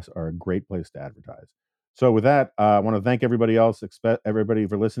podcasts are a great place to advertise. So with that, I want to thank everybody else, everybody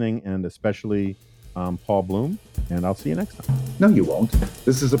for listening, and especially Paul Bloom. And I'll see you next time. No, you won't.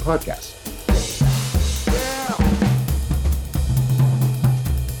 This is a podcast.